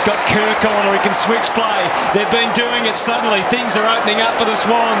 Kennelly, he's got Kirk on, or he can switch play. They've been doing it. Suddenly things are opening up for the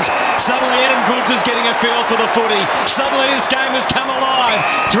Swans. Suddenly Adam Goods is getting a feel for the footy. Suddenly this game has come alive.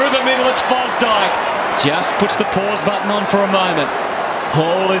 Through the middle it's Fosdyke. Just puts the pause button on for a moment.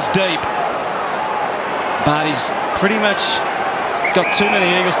 Hall is deep, but he's pretty much got too many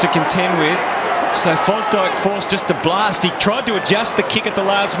Eagles to contend with. So Fosdyke forced just to blast. He tried to adjust the kick at the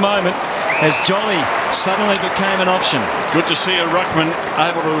last moment as Jolly suddenly became an option. Good to see a ruckman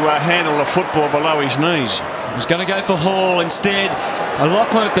able to handle the football below his knees. He was going to go for Hall instead. So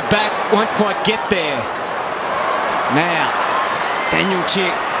Lachlan at the back won't quite get there. Now, Daniel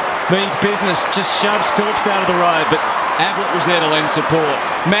Chick means business, just shoves Phillips out of the road, but Ablett was there to lend support.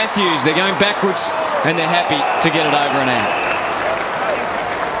 Matthews, they're going backwards and they're happy to get it over and out.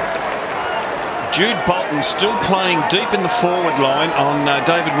 Jude Bolton still playing deep in the forward line on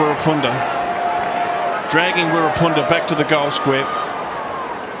David Wirrapunda, dragging Wirrapunda back to the goal square.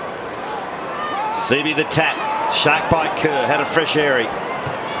 Seavey the tap, shark by Kerr, had a fresh airy.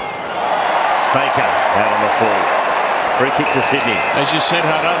 Staker out on the full. Free kick to Sydney. As you said,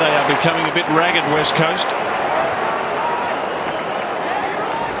 Hutto, they are becoming a bit ragged, West Coast.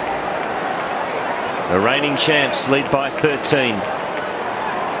 The reigning champs lead by 13.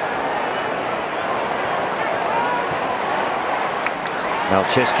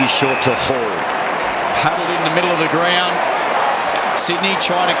 Malcheski short to Hall. Paddled in the middle of the ground. Sydney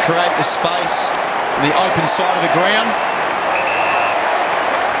trying to create the space on the open side of the ground.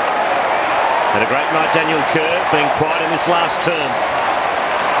 Had a great night, Daniel Kerr, being quiet in this last term.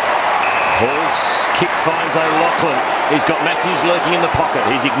 Hall's kick finds O'Loughlin. He's got Matthews lurking in the pocket.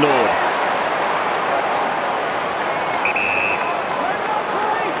 He's ignored.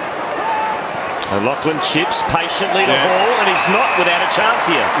 O'Loughlin chips patiently to Hall, and he's not without a chance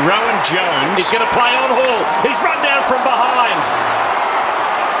here. Rowan Jones. He's going to play on Hall. He's run down from behind.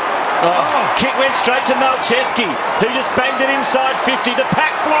 Kick went straight to Malcheski, who just banged it inside 50. The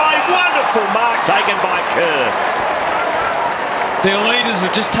pack fly. Wonderful mark taken by Kerr. Their leaders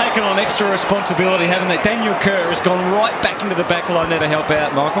have just taken on extra responsibility, haven't they? Daniel Kerr has gone right back into the back line there to help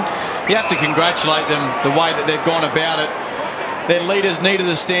out, Michael. You have to congratulate them the way that they've gone about it. Their leaders needed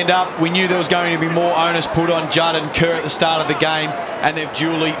to stand up. We knew there was going to be more onus put on Judd and Kerr at the start of the game, and they've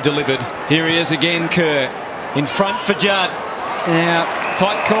duly delivered. Here he is again, Kerr, in front for Judd. Now,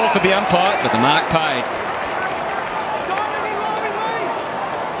 tight call for the umpire, but the mark paid.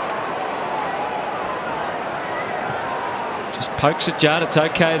 Just pokes at Judd. It's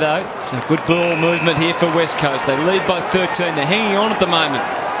okay, though. So good ball movement here for West Coast. They lead by 13. They're hanging on at the moment.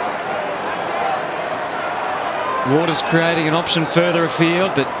 Waters creating an option further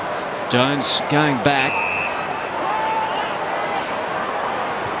afield, but Jones going back.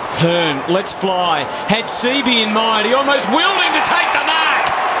 Hearn, let's fly. Had Seavey in mind. He almost willed him to take the mark.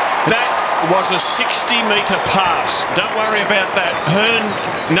 That was a 60-metre pass. Don't worry about that. Hearn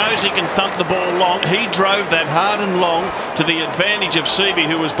knows he can thump the ball long. He drove that hard and long to the advantage of Seavey,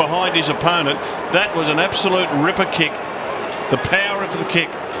 who was behind his opponent. That was an absolute ripper kick. The power of the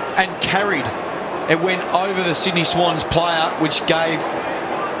kick. And carried. It went over the Sydney Swans player, which gave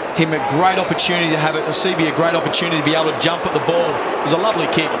him a great opportunity to have it, or Seavey a great opportunity to be able to jump at the ball. It was a lovely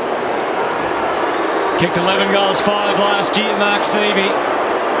kick. Kicked 11 goals, 5 last year, Mark Seavey.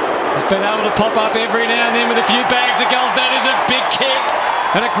 Has been able to pop up every now and then with a few bags of goals. That is a big kick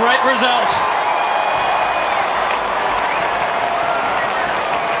and a great result.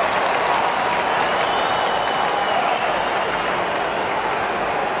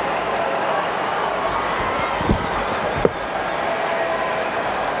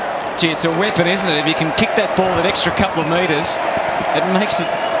 It's a weapon, isn't it? If you can kick that ball that extra couple of metres, it makes it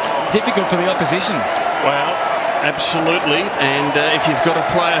difficult for the opposition. Well, absolutely. And if you've got a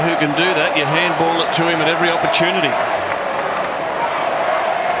player who can do that, you handball it to him at every opportunity.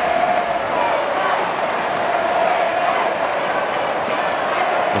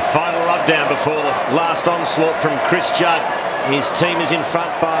 The Final rub down before the last onslaught from Chris Judd. His team is in front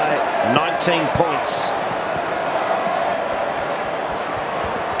by 19 points.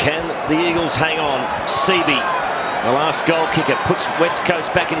 Can the Eagles hang on? Seaby, the last goal kicker, puts West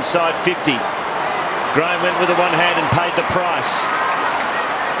Coast back inside 50. Graham went with the one hand and paid the price.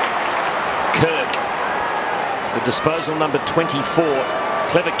 Kirk for disposal number 24.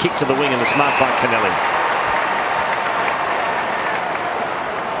 Clever kick to the wing and it's marked by Kennelly.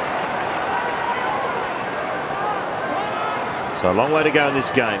 So a long way to go in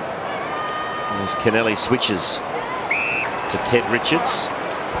this game. As Kennelly switches to Ted Richards.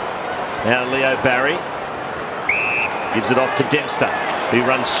 Now Leo Barry gives it off to Dempster, who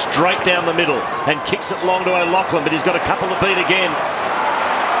runs straight down the middle and kicks it long to O'Loughlin, but he's got a couple to beat again.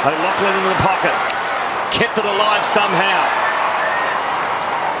 O'Loughlin in the pocket, kept it alive somehow.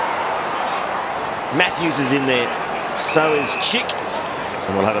 Matthews is in there, so is Chick,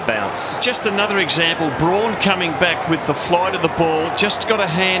 and we'll have a bounce. Just another example, Braun coming back with the flight of the ball, just got a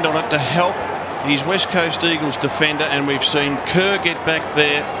hand on it to help his West Coast Eagles defender, and we've seen Kerr get back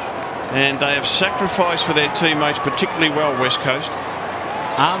there, and they have sacrificed for their teammates particularly well, West Coast.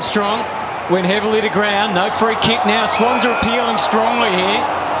 Armstrong went heavily to ground, no free kick now. Swans are appealing strongly here.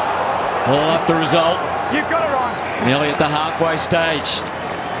 Ball up the result. You've got it, Ryan. Nearly at the halfway stage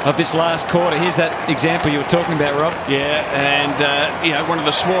of this last quarter. Here's that example you were talking about, Rob. Yeah, and you know, one of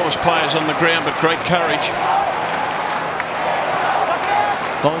the smallest players on the ground, but great courage.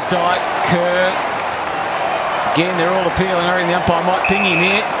 Fosdyke, Kerr. Again, they're all appealing. I reckon the umpire might ping him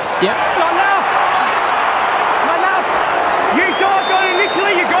here. Yep. Not enough. Not enough. You don't got it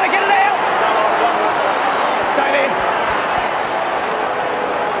initially. You've got to get it out. Stay there.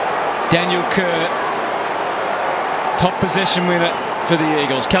 Daniel Kerr, top possession winner for the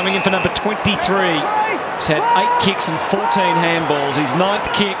Eagles, coming in for number 23. He's had 8 kicks and 14 handballs. His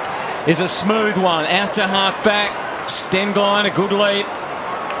 9th kick is a smooth one, out to half back. Stenglein, a good lead.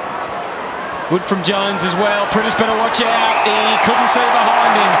 Good from Jones as well. Prentice better watch out. He couldn't see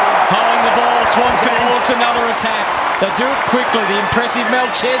behind him. Holding the ball. Swans can launch another attack. They do it quickly. The impressive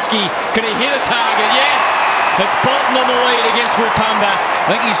Malcheski. Can he hit a target? Yes. It's Bolton on the lead against Rupunda.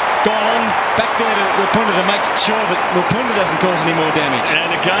 I think he's gone on back there to Rupunda to make sure that Rupunda doesn't cause any more damage. And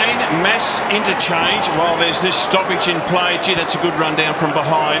again, mass interchange while there's this stoppage in play. Gee, that's a good run down from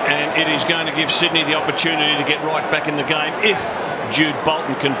behind, and it is going to give Sydney the opportunity to get right back in the game if Jude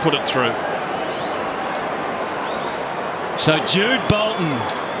Bolton can put it through. So Jude Bolton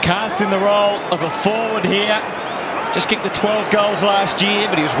cast in the role of a forward here. Just kicked the 12 goals last year,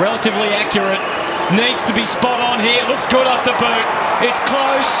 but he was relatively accurate. Needs to be spot on here. Looks good off the boot. It's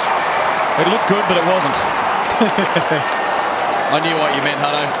close. It looked good, but it wasn't. I knew what you meant,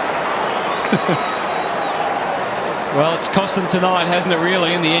 Hutto. Well, it's cost them tonight, hasn't it,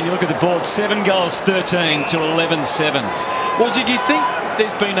 really? In the end, you look at the board, 7 goals, 13 to 11-7. Well, did you think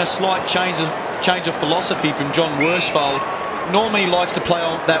there's been a slight change of philosophy from John Worsfold? Normally he likes to play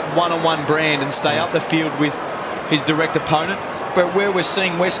on that one-on-one brand and stay up the field with his direct opponent. But where we're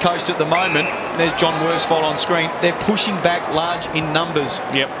seeing West Coast at the moment, there's John Worsfold on screen, they're pushing back large in numbers.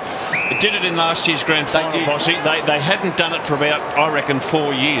 Yep. They did it in last year's grand final, Bossy. They hadn't done it for about, I reckon,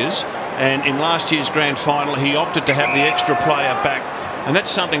 4 years. And in last year's grand final, he opted to have the extra player back. And that's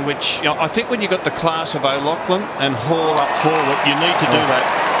something which, you know, I think when you've got the class of O'Loughlin and Hall up forward, you need to do that.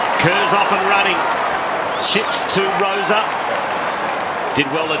 Kerr's off and running. Chips to Rosa. Did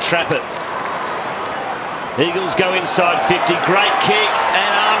well to trap it. Eagles go inside 50. Great kick.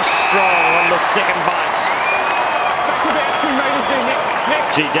 And Armstrong on the second bite. About 2 metres in, Nick.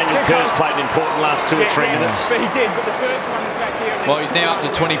 Gee, Daniel Kerr's played an important last 2 or 3 minutes. But he did, but the first one was back here. Well, he's now up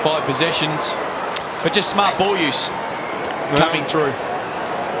to 25 possessions. But just smart ball use coming through.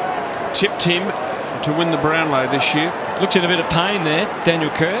 Tipped him to win the Brownlow this year. Looks in a bit of pain there,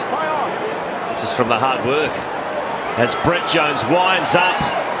 Daniel Kerr. Just from the hard work. As Brett Jones winds up.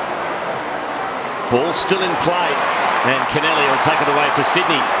 Ball still in play. And Kennelly will take it away for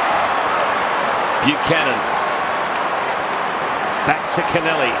Sydney. Buchanan. Back to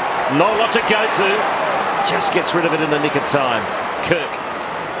Kennelly. Not a lot to go to. Just gets rid of it in the nick of time. Kirk.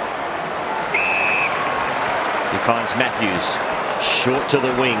 He finds Matthews. Short to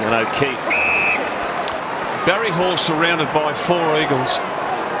the wing and O'Keefe. Barry Hall surrounded by 4 Eagles.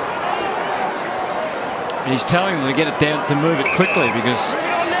 He's telling them to get it down, to move it quickly, because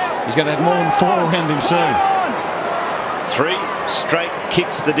he's going to have more than 4 around him soon. 3 straight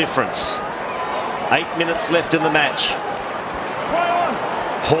kicks the difference. 8 minutes left in the match.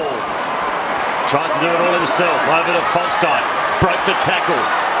 Hall tries to do it all himself. Over to Fosdyke. Broke the tackle.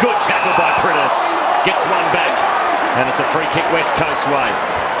 Good tackle by Prentice. Gets one back. And it's a free kick West Coast way.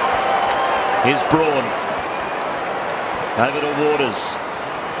 Here's Braun. Over to Waters.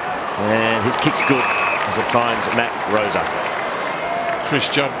 And his kick's good as it finds Matt Rosa. Chris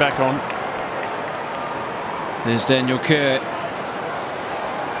Judd back on. There's Daniel Kerr.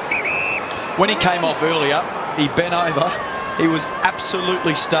 When he came off earlier, he bent over. He was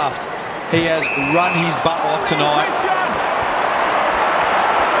absolutely stuffed. He has run his butt off tonight.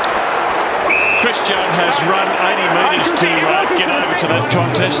 Chris Judd has run 80 metres to get over to that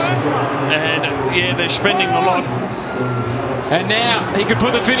contest. And, yeah, they're spending a lot. And now he could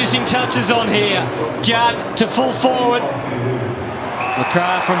put the finishing touches on here. Judd to full forward.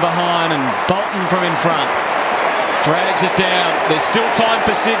 McCrath from behind and Bolton from in front. Drags it down. There's still time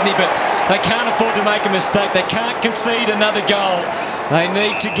for Sydney, but they can't afford to make a mistake. They can't concede another goal. They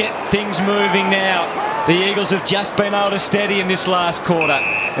need to get things moving now. The Eagles have just been able to steady in this last quarter.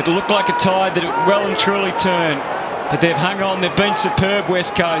 It looked like a tide that it well and truly turned, but they've hung on. They've been superb,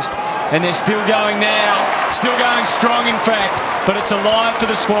 West Coast, and they're still going now. Still going strong, in fact, but it's alive for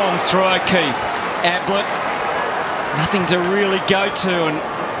the Swans through O'Keefe. Ablett, nothing to really go to, and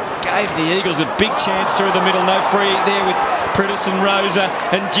gave the Eagles a big chance through the middle. No free there with Prittis and Rosa,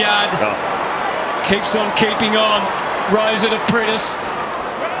 and Judd keeps on keeping on. Rosa to Prittis.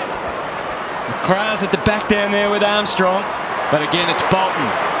 McCrath's at the back down there with Armstrong, but again it's Bolton.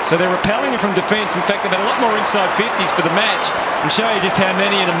 So they're repelling it from defence. In fact, they've had a lot more inside 50s for the match. I'll show you just how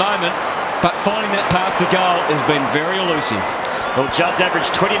many in a moment, but finding that path to goal has been very elusive. Well, Judd's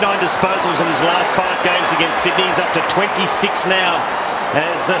averaged 29 disposals in his last 5 games against Sydney. He's up to 26 now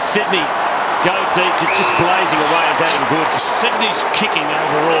as Sydney go deep, just blazing away as Adam Goods. Sydney's kicking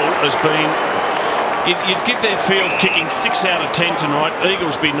overall has been... You'd give their field kicking 6 out of 10 tonight.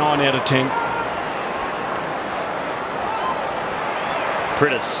 Eagles be 9 out of 10.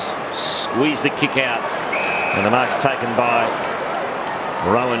 Prittis squeezed the kick out, and the mark's taken by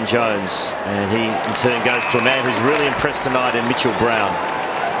Rowan Jones, and he in turn goes to a man who's really impressed tonight in Mitchell Brown.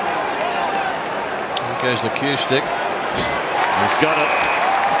 There goes the cue stick. He's got it.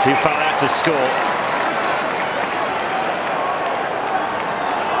 Too far out to score.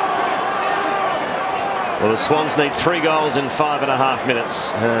 Well, the Swans need 3 goals in 5.5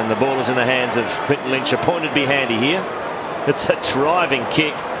 minutes, and the ball is in the hands of Quinton Lynch. A point would be handy here. It's a driving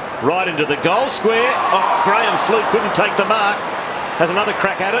kick right into the goal square. Oh, Graham Fluke couldn't take the mark. Has another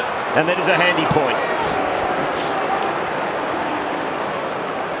crack at it, and that is a handy point.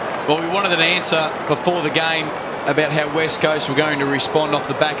 Well, we wanted an answer before the game about how West Coast were going to respond off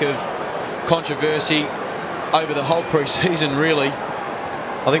the back of controversy over the whole pre-season, really.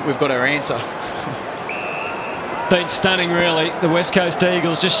 I think we've got our answer. Been stunning, really. The West Coast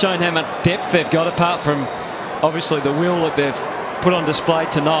Eagles just shown how much depth they've got, apart from obviously the will that they've put on display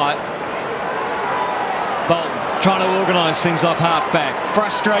tonight. Bolton trying to organise things off half-back.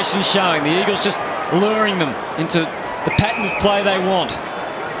 Frustration showing. The Eagles just luring them into the pattern of play they want.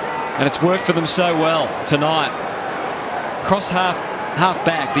 And it's worked for them so well tonight. Cross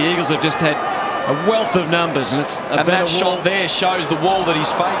half-back, the Eagles have just had a wealth of numbers. And it's a better that shot there shows the wall that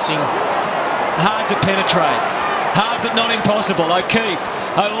he's facing. Hard to penetrate. Hard but not impossible. O'Keefe,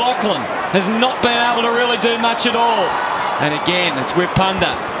 O'Loughlin has not been able to really do much at all. And again, it's with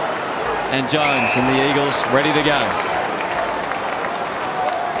Punda and Jones, and the Eagles ready to go.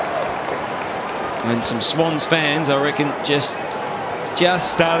 And some Swans fans, I reckon, just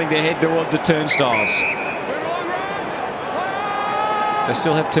starting to head toward the turnstiles. They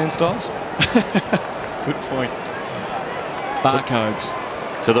still have turnstiles? Good point. Barcodes.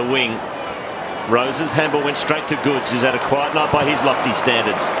 To the wing. Rose's handball went straight to Goods, who's had a quiet night by his lofty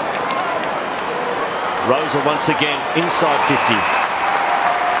standards. Rosa once again inside 50.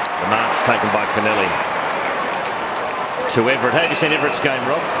 The mark's taken by Kennelly. To Everett. How have you seen Everett's game,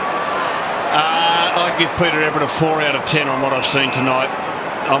 Rob? I'd give Peter Everett a 4 out of 10 on what I've seen tonight.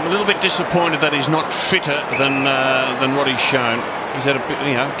 I'm a little bit disappointed that he's not fitter than what he's shown. He's had a bit,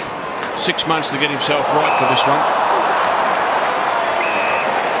 6 months to get himself right for this one.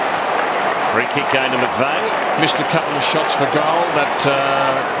 Free kick going to McVeigh. Missed a couple of shots for goal. That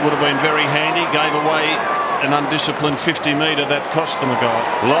would have been very handy. Gave away an undisciplined 50-metre that cost them a goal.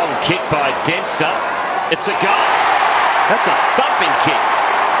 Long kick by Dempster. It's a goal. That's a thumping kick.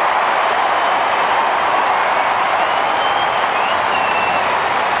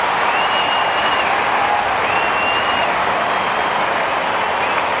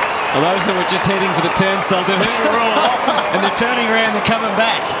 Well, those that were just heading for the turnstiles, they've heard a roar, and they're turning around and coming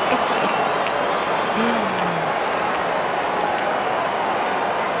back.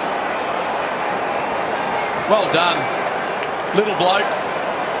 Well done. Little bloke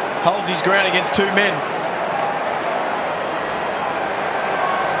holds his ground against 2 men.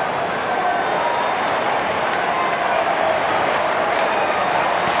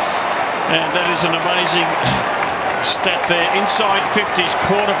 And that is an amazing stat there. Inside 50s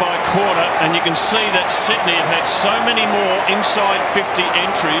quarter by quarter, and you can see that Sydney have had so many more inside 50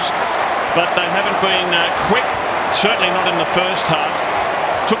 entries, but they haven't been quick, certainly not in the first half.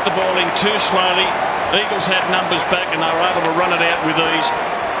 Took the ball in too slowly. Eagles had numbers back and they were able to run it out with ease.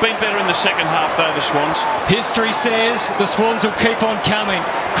 Been better in the second half though, the Swans. History says the Swans will keep on coming.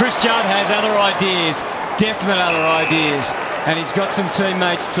 Chris Judd has other ideas, definite other ideas, and he's got some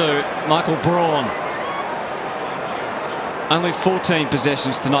teammates too. Michael Braun. Only 14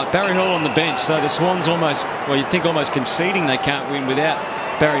 possessions tonight. Barry Hall on the bench, so the Swans almost, well, you'd think almost conceding they can't win without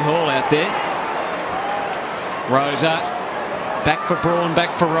Barry Hall out there. Rosa, back for Braun,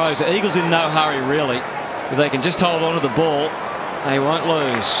 back for Rosa. Eagles in no hurry really. If they can just hold on to the ball, they won't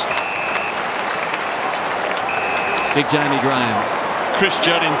lose. Big Jamie Graham. Chris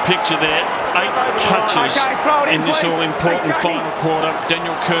Judd in picture there. 8 touches in this all-important final quarter.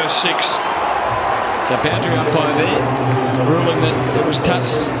 Daniel Kerr 6. So boundary umpire there, ruling that it was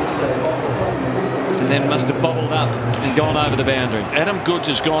touched and then must have bobbled up and gone over the boundary. Adam Goods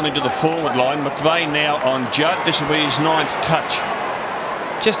has gone into the forward line. McVeigh now on Judd. This will be his 9th touch.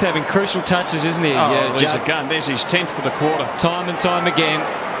 Just having crucial touches, isn't he? Oh, yeah, he's a gun. There's his 10th for the quarter. Time and time again.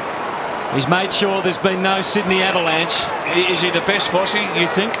 He's made sure there's been no Sydney avalanche. Is he the best, Vossi, you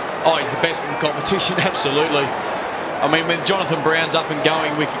think? Oh, he's the best in the competition, absolutely. I mean, when Jonathan Brown's up and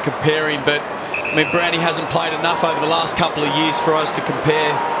going, we can compare him, but I mean, Brownie hasn't played enough over the last couple of years for us to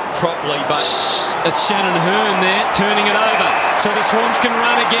compare properly, but it's Shannon Hearn there turning it over so the Swans can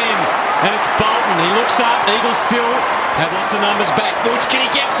run again, and it's Bolton. He looks up. Eagles still have lots of numbers back. Goods, can he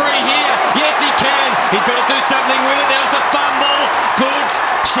get free here? Yes, he can. He's got to do something with it. There's the fumble. Goods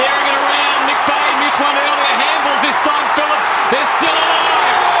sharing it around. McVeigh missed one earlier. Handballs this time. Phillips, they're still alive.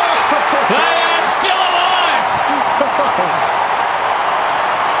 They are still alive.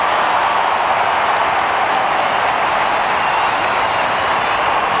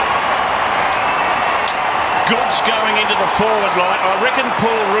 Goods going into the forward line. I reckon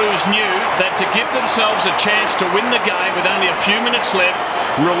Paul Roos knew that to give themselves a chance to win the game with only a few minutes left,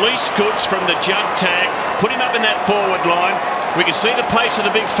 release Goods from the Judd tag, put him up in that forward line. We can see the pace of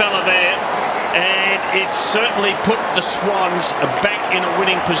the big fella there, and it certainly put the Swans back in a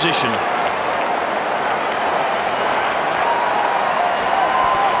winning position.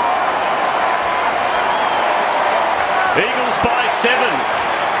 Eagles by 7.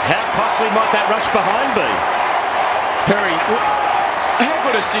 How costly might that rush behind be? Perry, how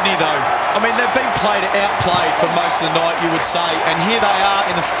good is Sydney though? I mean, they've been outplayed for most of the night, you would say, and here they are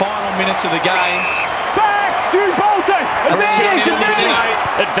in the final minutes of the game. Back to Bolton. Advantage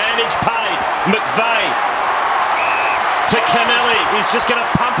paid. McVeigh to Kennelly. He's just going to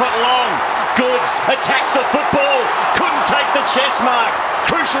pump it long. Goods attacks the football. Couldn't take the chest mark.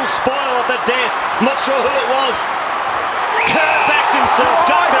 Crucial spoil at the death. Not sure who it was. Kerr backs himself.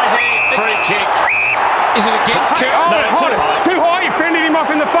 Ducked ahead. Free kick. Is it against Kerr? Oh, No, too high. Too high. He fended him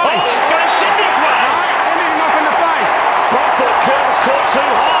off in the face. Oh, it's going Sydney's way. Fended him off in the face. I thought Kerr was caught too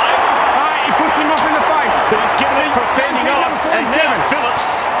high. He pushed him off in the face. But he's given it for fending off. And now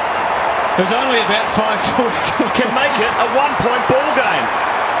Phillips, Who's only about 5 foot, can make it a 1-point ball game.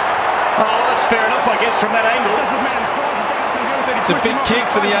 Oh, that's fair enough, I guess, from that angle. It's a big kick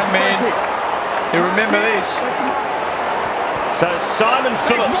for the young man. You remember this. So Simon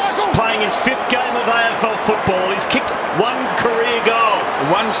Phillips playing his 5th game of AFL football. He's kicked 1 career goal.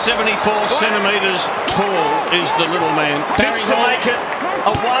 174 centimetres tall is the little man. This to make it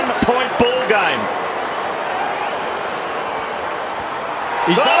a 1-point ball game.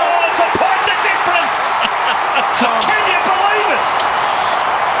 He's done it. Oh, it's a point the difference! Can you believe it?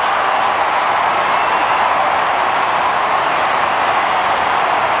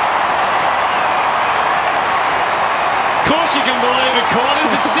 Of course you can believe it,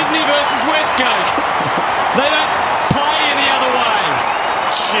 Corners. It's Sydney versus West Coast. They don't play any other way.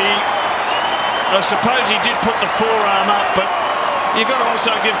 I suppose he did put the forearm up, but you've got to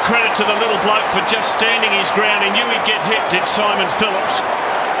also give credit to the little bloke for just standing his ground. He knew he'd get hit, did Simon Phillips.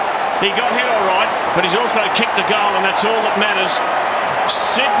 He got hit all right, but he's also kicked a goal, and that's all that matters.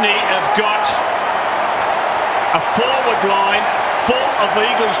 Sydney have got a forward line full of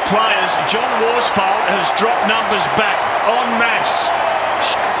Eagles players. John Worsfold has dropped numbers back en masse.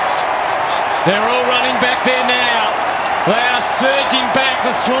 They're all running back there now. They are surging back.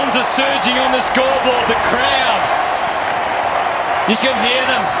 The Swans are surging on the scoreboard. The crowd. You can hear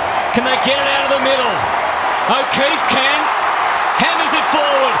them. Can they get it out of the middle? O'Keefe can. Hammers it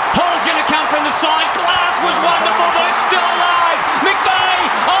forward. Hall's going to come from the side. Glass was wonderful, but it's still alive. McVeigh.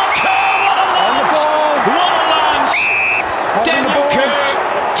 Oh, Kerr, what a lunge. What a lunge. Daniel Kerr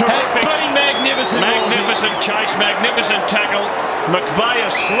has been magnificent chase, magnificent tackle. McVeigh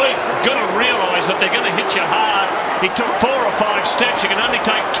asleep. Got to realise that they're going to hit you hard. He took 4 or 5 steps. You can only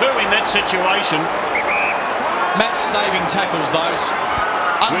take 2 in that situation. Match-saving tackles, those.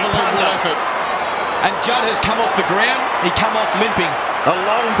 Unbelievable effort. And Judd has come off the ground. He come off limping. A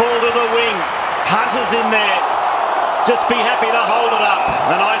long ball to the wing. Hunter's in there. Just be happy to hold it up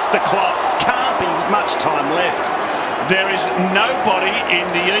and ice the clock. Can't be much time left. There is nobody in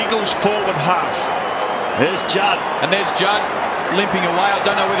the Eagles forward half. There's Judd. And there's Judd limping away. I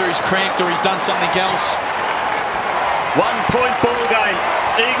don't know whether he's cramped or he's done something else. 1-point ball game.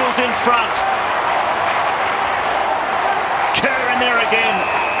 Eagles in front. Kerr in there again.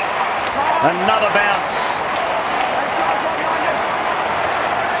 Another bounce.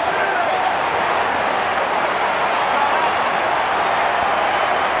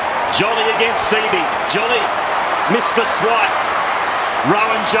 Jolly against Seaby. Jolly missed the swipe.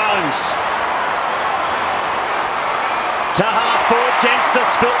 Rowan Jones. To half forward. Dempster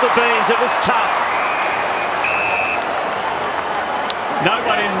spilt the beans. It was tough. No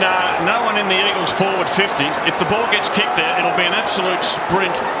one in the Eagles forward 50. If the ball gets kicked there, it'll be an absolute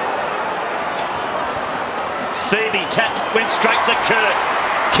sprint. Seaby tapped, went straight to Kirk.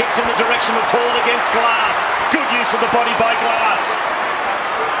 Kicks in the direction of Hall against Glass. Good use of the body by Glass.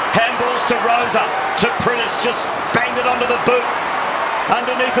 Handballs to Rosa. To Prentice, just banged it onto the boot.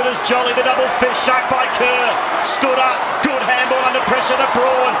 Underneath it is Jolly, the double fist shot by Kerr. Stood up, good handball under pressure to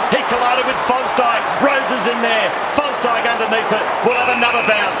Braun. He collided with Fosdyke. Rosa's in there. Fosdyke underneath it. We'll have another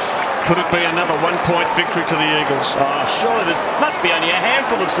bounce. Could it be another 1-point victory to the Eagles? Oh, surely there must be only a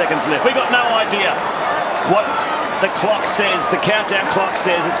handful of seconds left. We've got no idea what the clock says. The countdown clock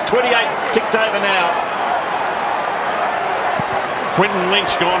says it's 28 ticked over now. Quinton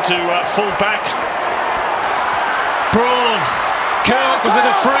Lynch gone to full back. Braun. Kirk, was it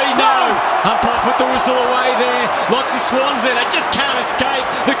a free? No. Umpire put the whistle away there. Lots of Swans there. They just can't escape.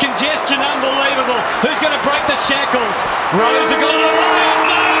 The congestion, unbelievable. Who's going to break the shackles? Rosa got it away. It's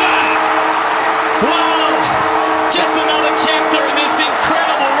over. Wow. Just another chapter in this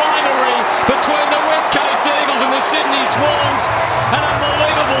incredible rivalry between the West Coast Eagles and the Sydney Swans. An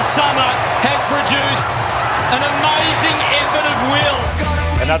unbelievable summer has produced an amazing effort of will.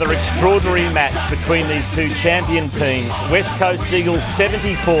 Another extraordinary match between these two champion teams. West Coast Eagles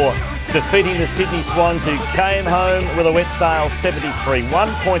 74, defeating the Sydney Swans, who came home with a wet sail 73.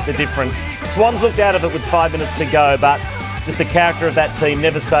 1 point the difference. Swans looked out of it with 5 minutes to go, but just the character of that team,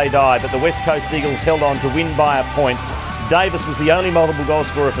 never say die. But the West Coast Eagles held on to win by a point. Davis was the only multiple goal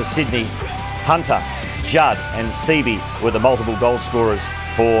scorer for Sydney. Hunter, Judd and Seaby were the multiple goal scorers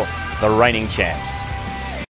for the reigning champs.